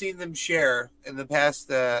that I've seen them share in the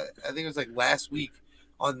past, I think it was like last week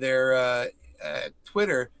on their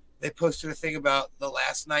Twitter, they posted a thing about the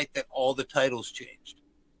last night that all the titles changed.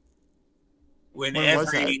 When I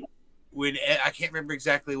can't remember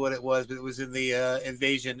exactly what it was, but it was in the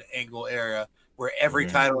Invasion Angle era where every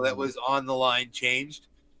title that was on the line changed.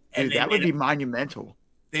 And that would be monumental.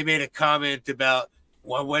 They made a comment about,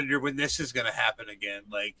 well, I wonder when this is going to happen again,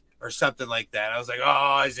 like, or something like that. I was like,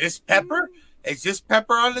 oh, is this pepper? Is this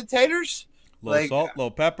pepper on the taters? Little salt, little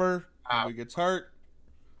pepper. If it gets hurt,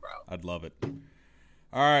 I'd love it.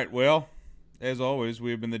 All right, well, as always, we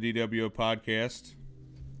have been the DWO Podcast.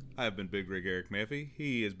 I have been Big Rig Eric Maffey.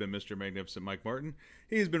 He has been Mr. Magnificent Mike Martin.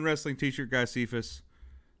 He has been Wrestling T-Shirt Guy Cephas.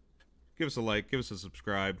 Give us a like. Give us a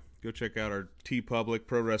subscribe. Go check out our TeePublic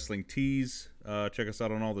Pro Wrestling Tees. Check us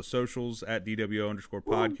out on all the socials at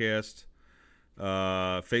DWO_podcast.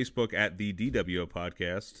 Facebook at the DWO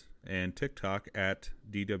Podcast. And TikTok at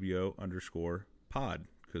DWO_pod.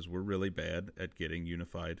 Because we're really bad at getting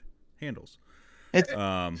unified handles. It's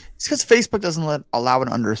because Facebook doesn't allow an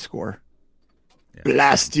underscore. Yeah.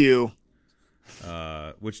 Blast you.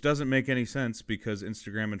 Which doesn't make any sense because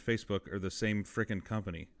Instagram and Facebook are the same freaking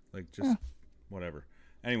company. Like, just whatever.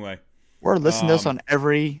 Anyway. We're listening to this on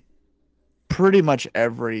pretty much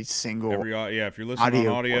every single. If you're listening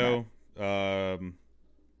on audio,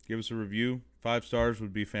 give us a review. 5 stars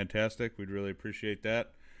would be fantastic. We'd really appreciate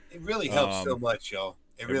that. It really helps so much, y'all.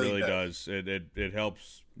 It really does. It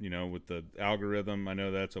helps, with the algorithm. I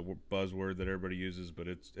know that's a buzzword that everybody uses, but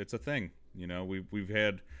it's a thing. We've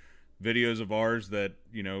had videos of ours that,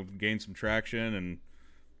 gain some traction, and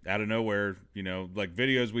out of nowhere, like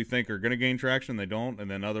videos we think are going to gain traction, they don't, and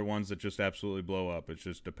then other ones that just absolutely blow up. It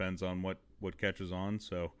just depends on what catches on.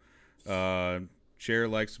 So share,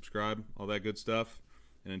 like, subscribe, all that good stuff.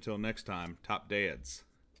 And until next time, Top Dads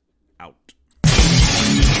out.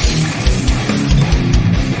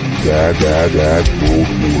 Dad, World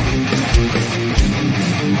War.